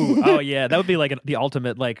 Ooh, oh yeah, that would be like the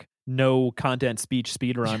ultimate like no content speech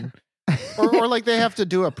speed run. Or like they have to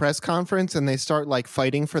do a press conference and they start like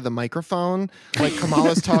fighting for the microphone. Like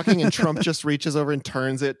Kamala's talking and Trump just reaches over and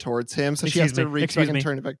turns it towards him. So she has to reach back and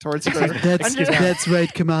turn it back towards her. That's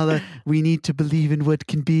right, Kamala. We need to believe in what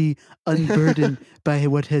can be, unburdened by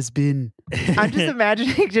what has been. I'm just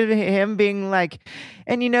imagining him being like,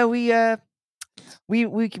 and we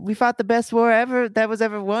fought the best war ever that was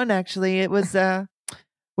ever won. Actually, it was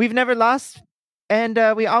we've never lost, and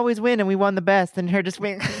we always win, and we won the best. And her just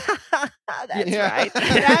being, that's right.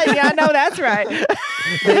 Yeah, no, that's right.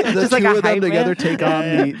 The Just two like a of them hype together man. take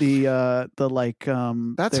on the like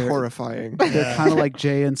That's they're- horrifying. They're kind of like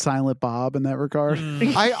Jay and Silent Bob in that regard.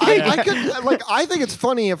 I could like I think it's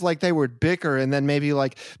funny if like they would bicker and then maybe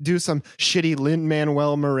like do some shitty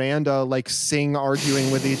Lin-Manuel Miranda like sing arguing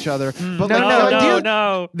with each other. But like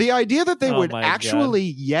no. the idea that they Oh would my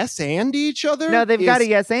actually yes and each other. No, they've got a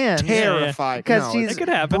yes and terrifying because No, she's it could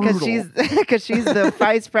happen. because she's the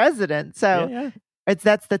vice president. So Yeah.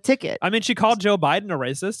 that's the ticket. I mean, she called Joe Biden a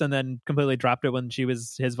racist and then completely dropped it when she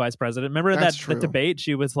was his vice president. Remember That's that true. debate?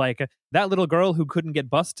 She was like, that little girl who couldn't get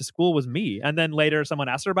bused to school was me. And then later someone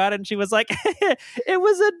asked her about it and she was like, it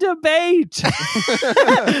was a debate.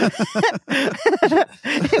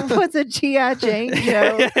 It was a G.I. Jane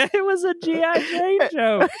joke. It was a G.I. Jane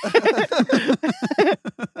joke.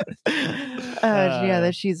 Yeah,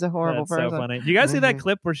 that she's a horrible That's person. so funny. You guys see that Mhm.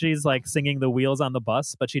 clip where she's like singing the wheels on the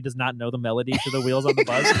bus, but she does not know the melody to the wheels on the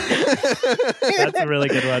bus? That's a really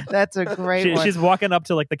good one. That's a great one. She's walking up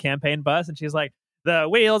to like the campaign bus and she's like, the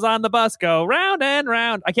wheels on the bus go round and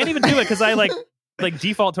round. I can't even do it because I like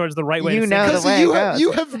default towards the right way. You to know sing. the Because way it goes.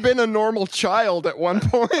 you have been a normal child at one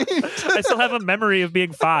point. I still have a memory of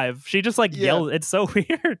being 5. She just like Yeah. yells. It's so weird.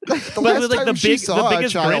 The But last with, like, time the she big- saw the a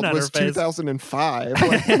biggest grin child on was her face. 2005.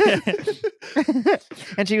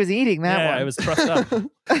 And she was eating that Yeah, one. it was trussed up.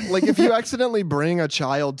 Like if you accidentally bring a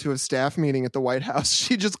child to a staff meeting at the White House,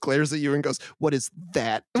 she just glares at you and goes, "What is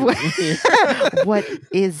that doing here?" What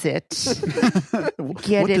is it?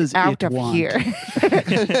 Get What it does out it of want? here.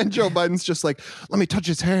 And Joe Biden's just like, "Let me touch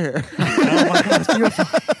his hair." Oh my God, it's beautiful.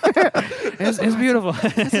 It's beautiful.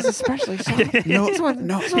 This is especially soft. No, This one-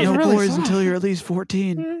 no, this one's no really boys soft. until you're at least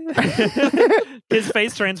 14. His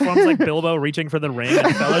face transforms like Bilbo reaching for the ring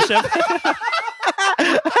in Fellowship.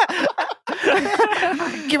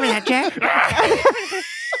 Give me that, Jack.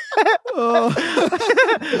 Oh.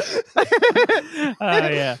 Oh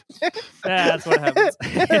yeah, that's what happens.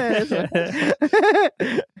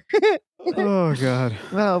 Oh God.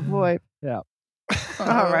 Oh boy. Yeah.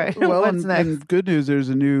 All right. Well, What's and, next? and good news, there's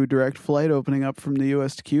a new direct flight opening up from the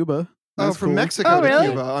U.S. to Cuba. Oh, That's from cool. Mexico Oh, to really?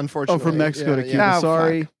 Cuba, unfortunately. Oh, from Mexico to Yeah, Cuba. yeah. Oh,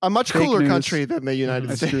 Sorry. A much Fake cooler news. country than the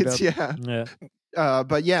United I screwed States. up. Yeah. Yeah.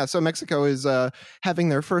 But yeah, so Mexico is having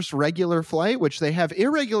their first regular flight, which they have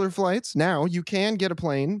irregular flights now. You can get a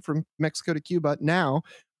plane from Mexico to Cuba now,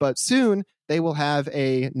 but soon they will have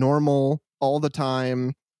a normal, all the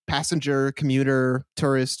time passenger, commuter,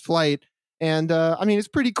 tourist flight. And I mean, it's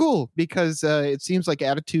pretty cool because it seems like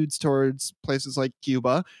attitudes towards places like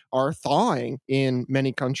Cuba are thawing in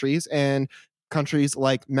many countries. And countries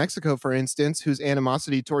like Mexico, for instance, whose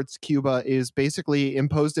animosity towards Cuba is basically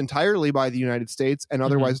imposed entirely by the United States and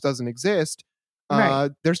otherwise doesn't exist. Right.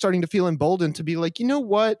 They're starting to feel emboldened to be like, you know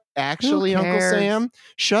what? Actually, Uncle cares? Sam,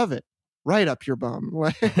 shove it right up your bum.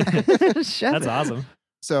 Shut That's it. awesome.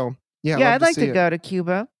 So, yeah. Yeah, love I'd like see to it. go to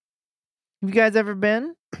Cuba. Have you guys ever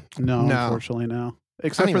been? No, No. unfortunately, no. I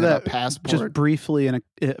Except don't for even have that, a passport. just briefly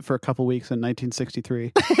for a couple weeks in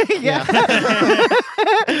 1963. Yeah.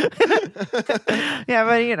 Yeah,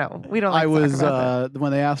 but we don't like I to talk was about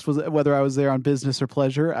when they asked whether I was there on business or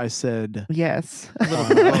pleasure, I said that. Yes.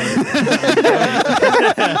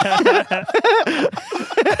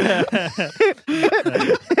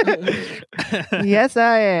 Yes,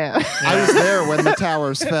 I am. I was there when the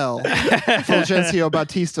towers fell. Fulgencio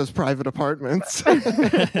Batista's private apartments.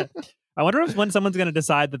 I wonder if when someone's going to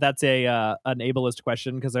decide that that's an ableist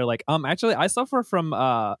question because they're like, actually, I suffer from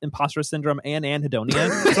imposter syndrome and anhedonia,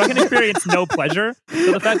 so I can experience no pleasure.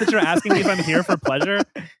 So the fact that you're asking me if I'm here for pleasure,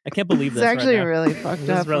 I can't believe It's this. actually right now. really fucked This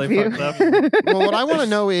up. is really of you. fucked up. Well, what I want to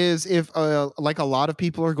know is if like a lot of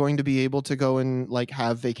people are going to be able to go and like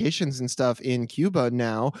have vacations and stuff in Cuba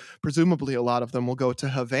now. Presumably a lot of them will go to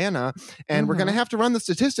Havana, and we're going to have to run the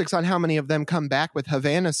statistics on how many of them come back with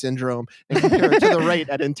Havana syndrome and compare it to the rate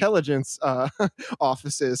at intelligence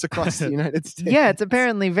offices across the United States. Yeah, it's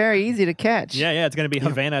apparently very easy to catch. Yeah, it's going to be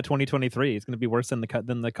Havana 2023. It's going to be worse than the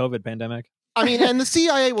COVID pandemic. I mean, and the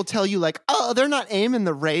CIA will tell you like, oh, they're not aiming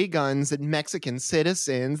the ray guns at Mexican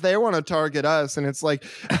citizens. They want to target us. And it's like,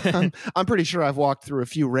 I'm pretty sure I've walked through a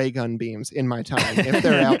few ray gun beams in my time. If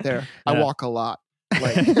they're out there, I Yeah. walk a lot.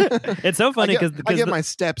 Like, It's so funny I because get my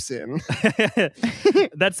steps in.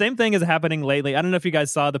 that same thing is happening lately. I don't know if you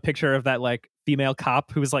guys saw the picture of that like female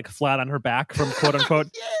cop who was like flat on her back from quote unquote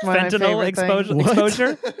One of my fentanyl favorite things.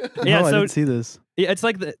 exposure. Yeah, No, I so didn't see this. yeah, it's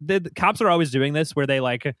like the cops are always doing this where they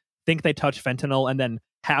like think they touch fentanyl and then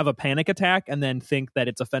have a panic attack and then think that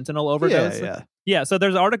it's a fentanyl overdose. Yeah, so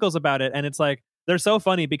there's articles about it and it's like they're so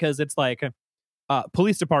funny because it's like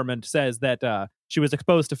police department says that she was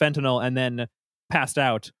exposed to fentanyl and then passed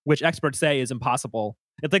out, which experts say is impossible.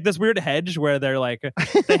 It's like this weird hedge where they're like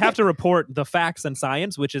they have to report the facts and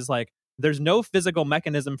science, which is like there's no physical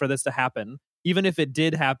mechanism for this to happen. Even if it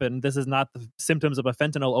did happen, this is not the symptoms of a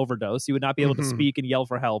fentanyl overdose. You would not be able to speak and yell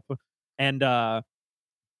for help. And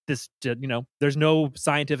this, there's no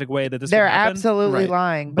scientific way that this They're could happen. absolutely Right.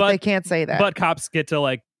 lying, but they can't say that. But cops get to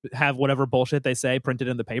like have whatever bullshit they say printed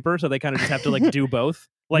in the paper, so they kind of just have to like do both.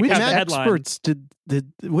 Like Which have the headline. experts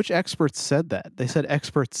which experts said that? They said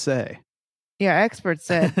experts say. yeah, experts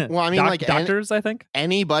said. Well, I mean, like doctors, I think.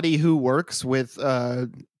 anybody who works with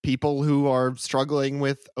people who are struggling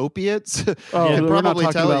with opiates Oh, Yeah. could we're not probably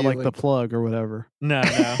talking tell about you, like the plug or whatever. No.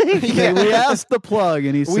 We asked the plug,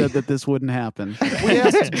 and he We- said that this wouldn't happen. we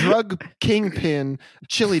asked drug kingpin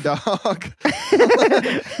Chili Dog.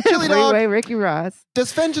 Chili Dog, Freeway Ricky Ross.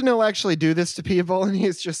 does fentanyl actually do this to people? And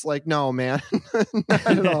he's just like, no, man, not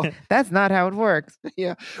at all. That's not how it works.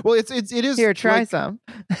 Well, it is Here, try like, some.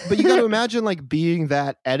 but you got to imagine like being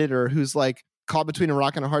that editor who's like caught between a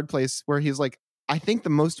rock and a hard place, where he's like, I think the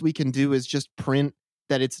most we can do is just print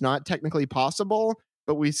that it's not technically possible,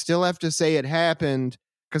 but we still have to say it happened,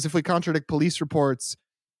 because if we contradict police reports,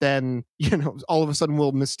 then all of a sudden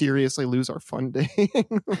we'll mysteriously lose our funding.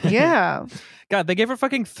 Yeah. God, they gave her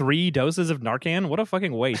fucking 3 doses of Narcan. What a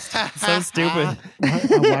fucking waste. So stupid.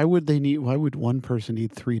 Why would one person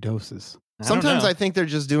need 3 doses? Sometimes I think they're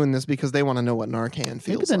just doing this because they want to know what Narcan Maybe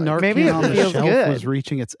feels the like. Narcan Maybe it on the feels shelf good. was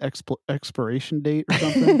reaching its expiration date or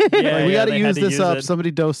something. Yeah, We got to they use had to this use up. it. Somebody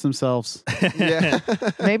dose themselves. Yeah.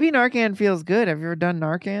 Maybe Narcan feels good. Have you ever done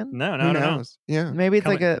Narcan? No, Who no. knows? Yeah. Maybe it's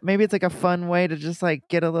Coming- like a fun way to just like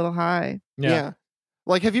get a little high. Yeah.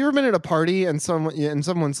 Like, have you ever been at a party and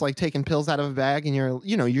someone's like taking pills out of a bag, and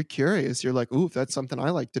you're curious. You're like, ooh, if that's something I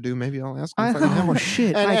like to do, maybe I'll ask them if I can have Oh one.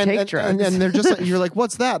 shit! I take drugs. And they're just like, you're like,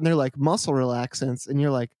 what's that? And they're like, muscle relaxants. And you're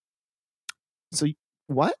like, so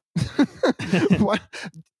what? What?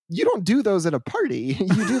 You don't do those at a party.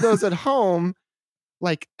 You do those at home,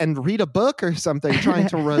 like, and read a book or something, trying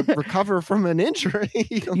to recover from an injury.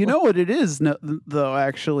 You know what it is, though.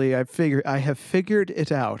 Actually, I have figured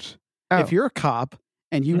it out. Oh. If you're a cop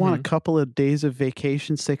and you want a couple of days of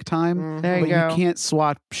vacation sick time, Mhm. There but you go. you can't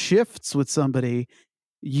swap shifts with somebody,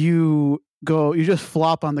 you just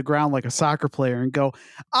flop on the ground like a soccer player and go,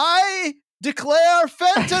 I declare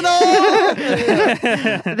fentanyl.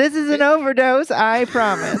 This is an overdose, I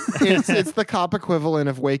promise. It's the cop equivalent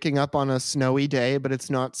of waking up on a snowy day, but it's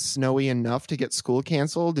not snowy enough to get school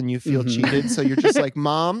canceled, and you feel Mhm. cheated. So you're just like,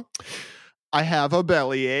 Mom, I have a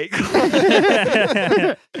bellyache.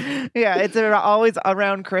 Yeah, it's always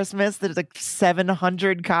around Christmas. There's like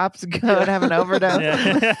 700 cops go and have an overdose.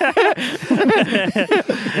 Yeah.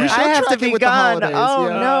 We should I have to track it be with the gone. holidays, Oh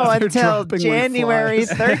yeah. no, They're until dropping like January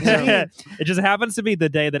flies. 13th. It just happens to be the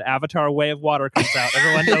day that Avatar Way of Water comes out.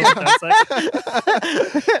 Everyone knows what that's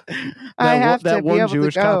like. I have that to be one able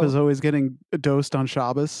Jewish to cop go. is always getting dosed on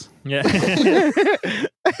Shabbos. Yeah.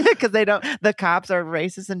 Because the cops are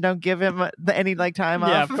racist and don't give him any like time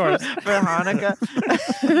Yeah, off of course. for Hanukkah.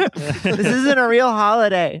 This isn't a real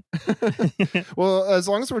holiday. Well, as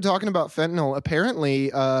long as we're talking about fentanyl,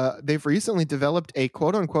 apparently they've recently developed a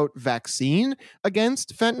quote unquote vaccine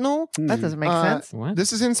against fentanyl. That doesn't make Uh, sense. What?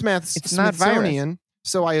 This is in It's not Smithsonian.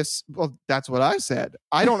 So well, that's what I said.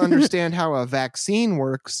 I don't understand how a vaccine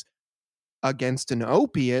works against an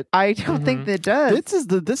opiate. I don't think that does.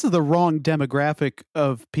 This is the wrong demographic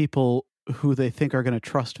of people who they think are going to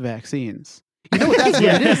trust vaccines. You know what that's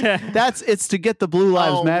what it is? It's to get the Blue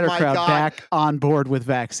Lives Oh Matter my crowd God. back on board with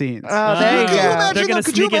vaccines. Oh, there you Could you go. imagine They're going though- to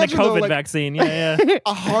could you sneak in a imagine though, COVID like- vaccine. Yeah, yeah.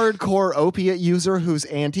 A hardcore opiate user who's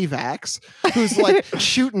anti-vax, who's like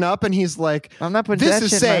shooting up, and he's like, I'm not putting "This that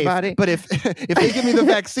is shit safe, in my body. but if they give me the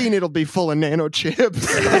vaccine, it'll be full of nanochips."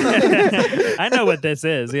 I know what this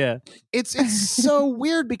is. Yeah. It's so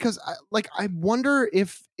weird because I wonder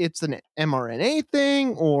if it's an mRNA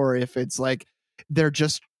thing or if it's like they're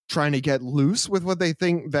just trying to get loose with what they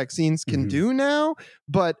think vaccines can Mhm. do now.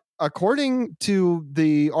 But according to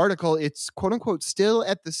the article, it's quote unquote still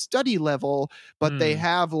at the study level, but they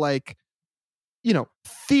have like,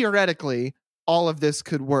 theoretically all of this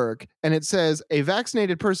could work. And it says a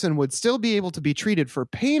vaccinated person would still be able to be treated for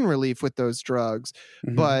pain relief with those drugs,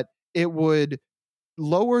 Mhm. but it would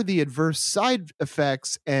lower the adverse side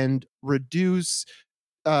effects and reduce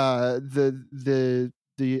the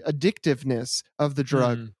addictiveness of the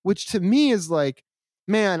drug, which to me is like,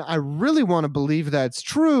 man, I really want to believe that's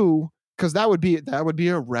true, because that would be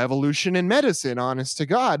a revolution in medicine, honest to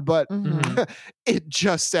God. But Mhm. it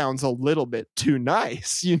just sounds a little bit too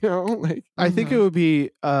nice, you know? Like, I think it would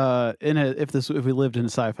be if we lived in a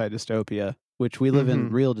sci-fi dystopia, which we live in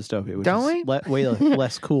Mhm. real dystopia, which Don't is we? way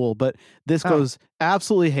less cool. But this Oh. goes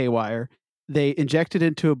absolutely haywire. They inject it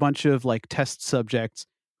into a bunch of like test subjects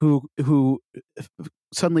who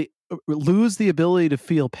suddenly lose the ability to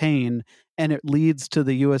feel pain, and it leads to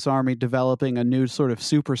the U.S. Army developing a new sort of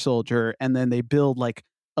super soldier, and then they build like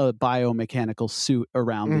a biomechanical suit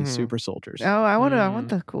around these Mhm. super soldiers. Oh, I want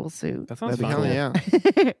the cool suit. That sounds That'd be fun. cool. hell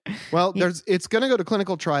yeah. Well, Yeah. it's going to go to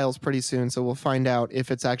clinical trials pretty soon, so we'll find out if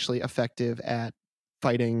it's actually effective at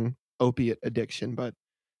fighting opiate addiction. But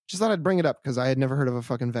just thought I'd bring it up because I had never heard of a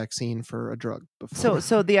fucking vaccine for a drug before.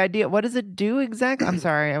 So the idea, what does it do exactly? I'm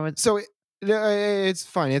sorry, I was. So it's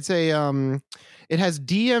fine. It's a it has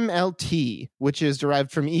DMLT, which is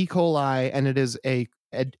derived from E. coli, and it is a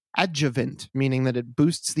adjuvant, meaning that it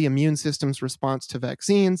boosts the immune system's response to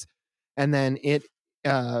vaccines, and then it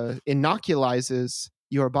inoculates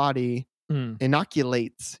your body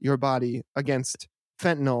against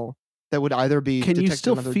fentanyl that would either be Can you detected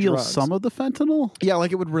still in other feel drugs. some of the fentanyl? Yeah,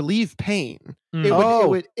 like it would relieve pain. Mm. It would. Oh, It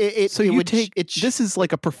would. It, So it you would, take this is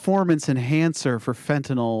like a performance enhancer for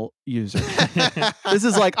fentanyl users. This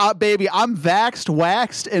is like, baby, I'm vaxxed,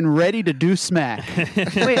 waxed, and ready to do smack.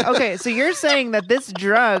 Wait, okay, so you're saying that this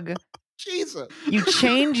drug, Jesus. you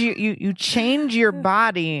change your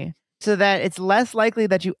body so that it's less likely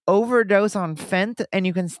that you overdose on fent and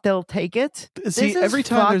you can still take it? See, This is every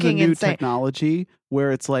time there's a fucking new insane. technology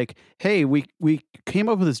where it's like, hey, we came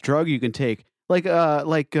up with this drug you can take, like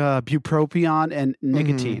bupropion and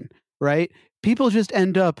nicotine, right? People just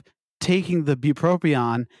end up taking the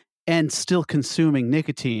bupropion and still consuming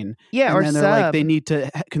nicotine. Yeah, and or then they're like, sub. they need to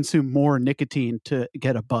consume more nicotine to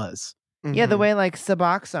get a buzz. Yeah, the Mhm. way like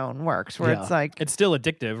Suboxone works, where Yeah. it's like It's still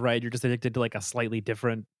addictive, right? You're just addicted to like a slightly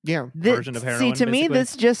different Yeah. version of heroin. See, to me, basically.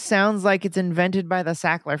 this just sounds like it's invented by the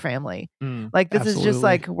Sackler family. Mm. Like this is just Absolutely.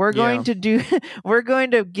 like we're going to do, we're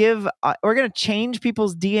going to change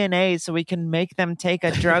people's DNA so we can make them take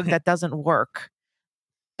a drug that doesn't work.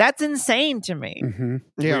 That's insane to me. Mm-hmm.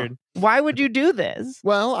 Yeah. Weird. Why would you do this?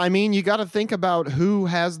 Well, I mean, you got to think about who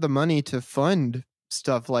has the money to fund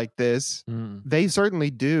stuff like this. Mm. They certainly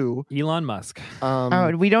do. Elon Musk.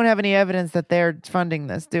 Oh, we don't have any evidence that they're funding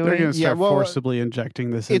this, do They're we? going to start well, forcibly injecting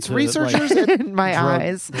this it's into researchers like, at In my drug-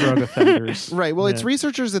 eyes. drug offenders. right. Well, it's Yeah.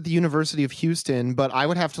 researchers at the University of Houston, but I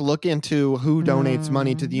would have to look into who donates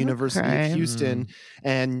money to the University okay. of Houston,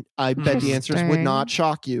 and I bet the answers would not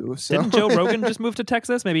shock you. So Didn't Joe Rogan just move to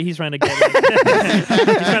Texas? Maybe he's trying to get he's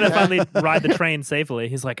trying to finally ride the train safely.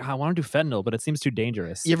 He's like, I want to do fentanyl, but it seems too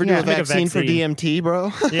dangerous. You ever Yeah. do a Make a vaccine for vaccine. DMT,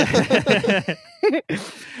 bro? Yeah.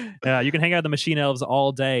 Yeah, you can hang out with the machine elves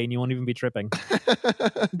all day and you won't even be tripping.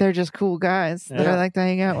 They're just cool guys that Yeah. I like to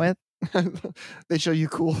hang out with. They show you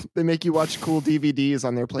cool. They make you watch cool DVDs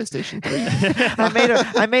on their PlayStation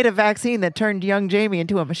 3. I made a vaccine that turned young Jamie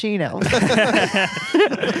into a machine elf.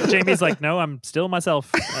 Jamie's like, no, I'm still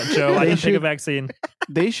myself, Joe. I They can take a should- vaccine.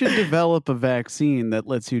 They should develop a vaccine that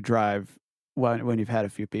lets you drive when you've had a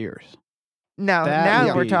few beers. No, That now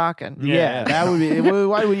would we're be- talking. Yeah. that would be.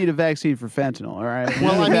 Why do we need a vaccine for fentanyl? All right. We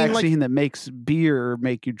Well, need a I mean, like- vaccine that makes beer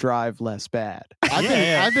make you drive less bad.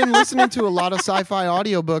 I've been listening to a lot of sci-fi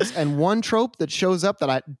audiobooks, and one trope that shows up that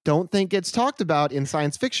I don't think gets talked about in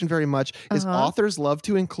science fiction very much is Uh-huh. authors love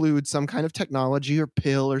to include some kind of technology or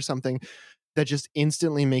pill or something that just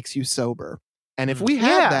instantly makes you sober. And if we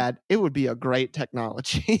had Yeah. that, it would be a great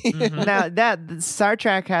technology. Mhm. Now that Star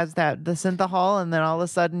Trek has that, the synthahol, and then all of a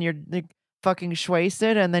sudden you're like, fucking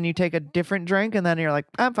wasted, and then you take a different drink, and then you're like,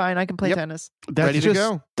 I'm fine, I can play Yep. tennis. That's Ready to just,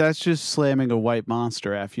 go. That's just slamming a white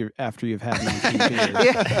monster after you've had 19 beers.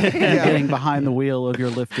 Yeah. And Yeah. getting behind the wheel of your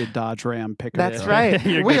lifted Dodge Ram pickup. That's truck. right.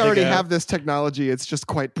 You're We good to already go. have this technology. It's just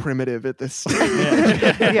quite primitive at this stage.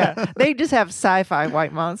 Yeah. Yeah, they just have sci-fi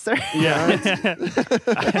white monster. Yeah.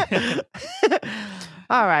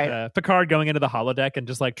 All right. Picard going into the holodeck and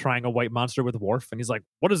just like trying a white monster with Worf, and he's like,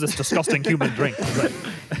 "What is this disgusting human drink?" He's like,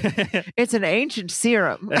 It's an ancient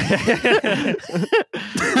serum from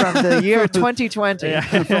the year 2020. Yeah.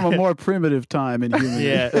 From a more primitive time in human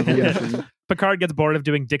Yeah. evolution. Picard gets bored of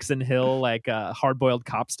doing Dixon Hill like hard-boiled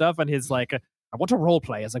cop stuff, and his like I want to role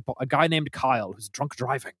play as a guy named Kyle who's drunk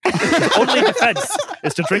driving. His only defense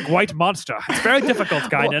is to drink White Monster. It's very difficult,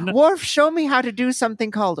 Guinan. Worf, show me how to do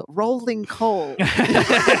something called rolling coal.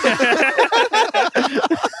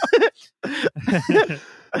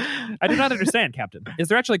 I do not understand, Captain. Is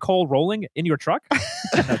there actually coal rolling in your truck?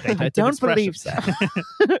 I don't believe so.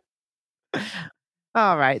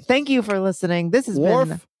 All right. Thank you for listening. This has been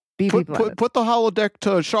Worf, BB put the holodeck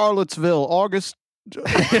to Charlottesville, August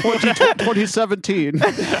 2017.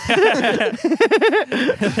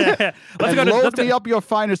 Load me up your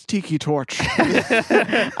finest tiki torch.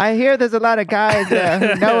 I hear there's a lot of guys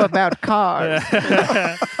who know about cars.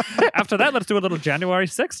 After that, let's do a little January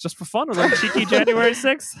 6th just for fun. A little cheeky January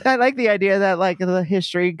 6th. I like the idea that like the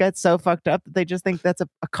history gets so fucked up that they just think that's a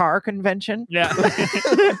car convention. Yeah.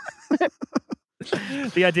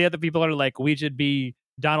 The idea that people are like, we should be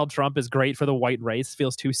Donald Trump is great for the white race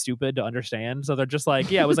feels too stupid to understand. So they're just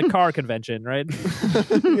like, yeah, it was a car convention, right?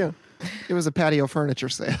 Yeah. It was a patio furniture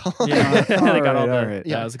sale. Yeah. They got all right.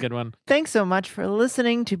 Yeah, that was a good one. Thanks so much for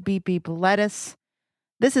listening to Beep Beep Lettuce.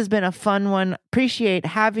 This has been a fun one. Appreciate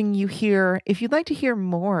having you here. If you'd like to hear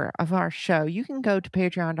more of our show, you can go to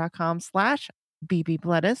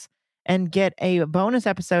patreon.com/BeepBeepLettuce and get a bonus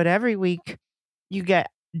episode every week. You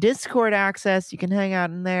get Discord access. You can hang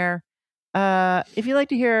out in there. If you'd like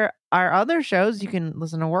to hear our other shows, you can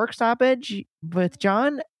listen to Work Stoppage with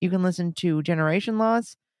John. You can listen to Generation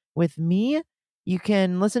Loss with me. You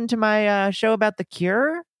can listen to my show about The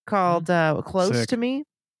Cure called Close Sick. to Me.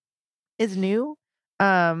 It's new.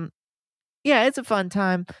 Yeah, it's a fun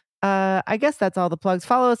time. I guess that's all the plugs.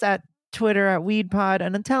 Follow us at Twitter at WeedPod.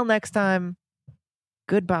 And until next time,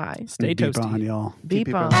 goodbye. Stay Beep toasty. on, y'all. Beep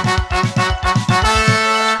Keep on.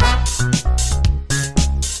 beeping.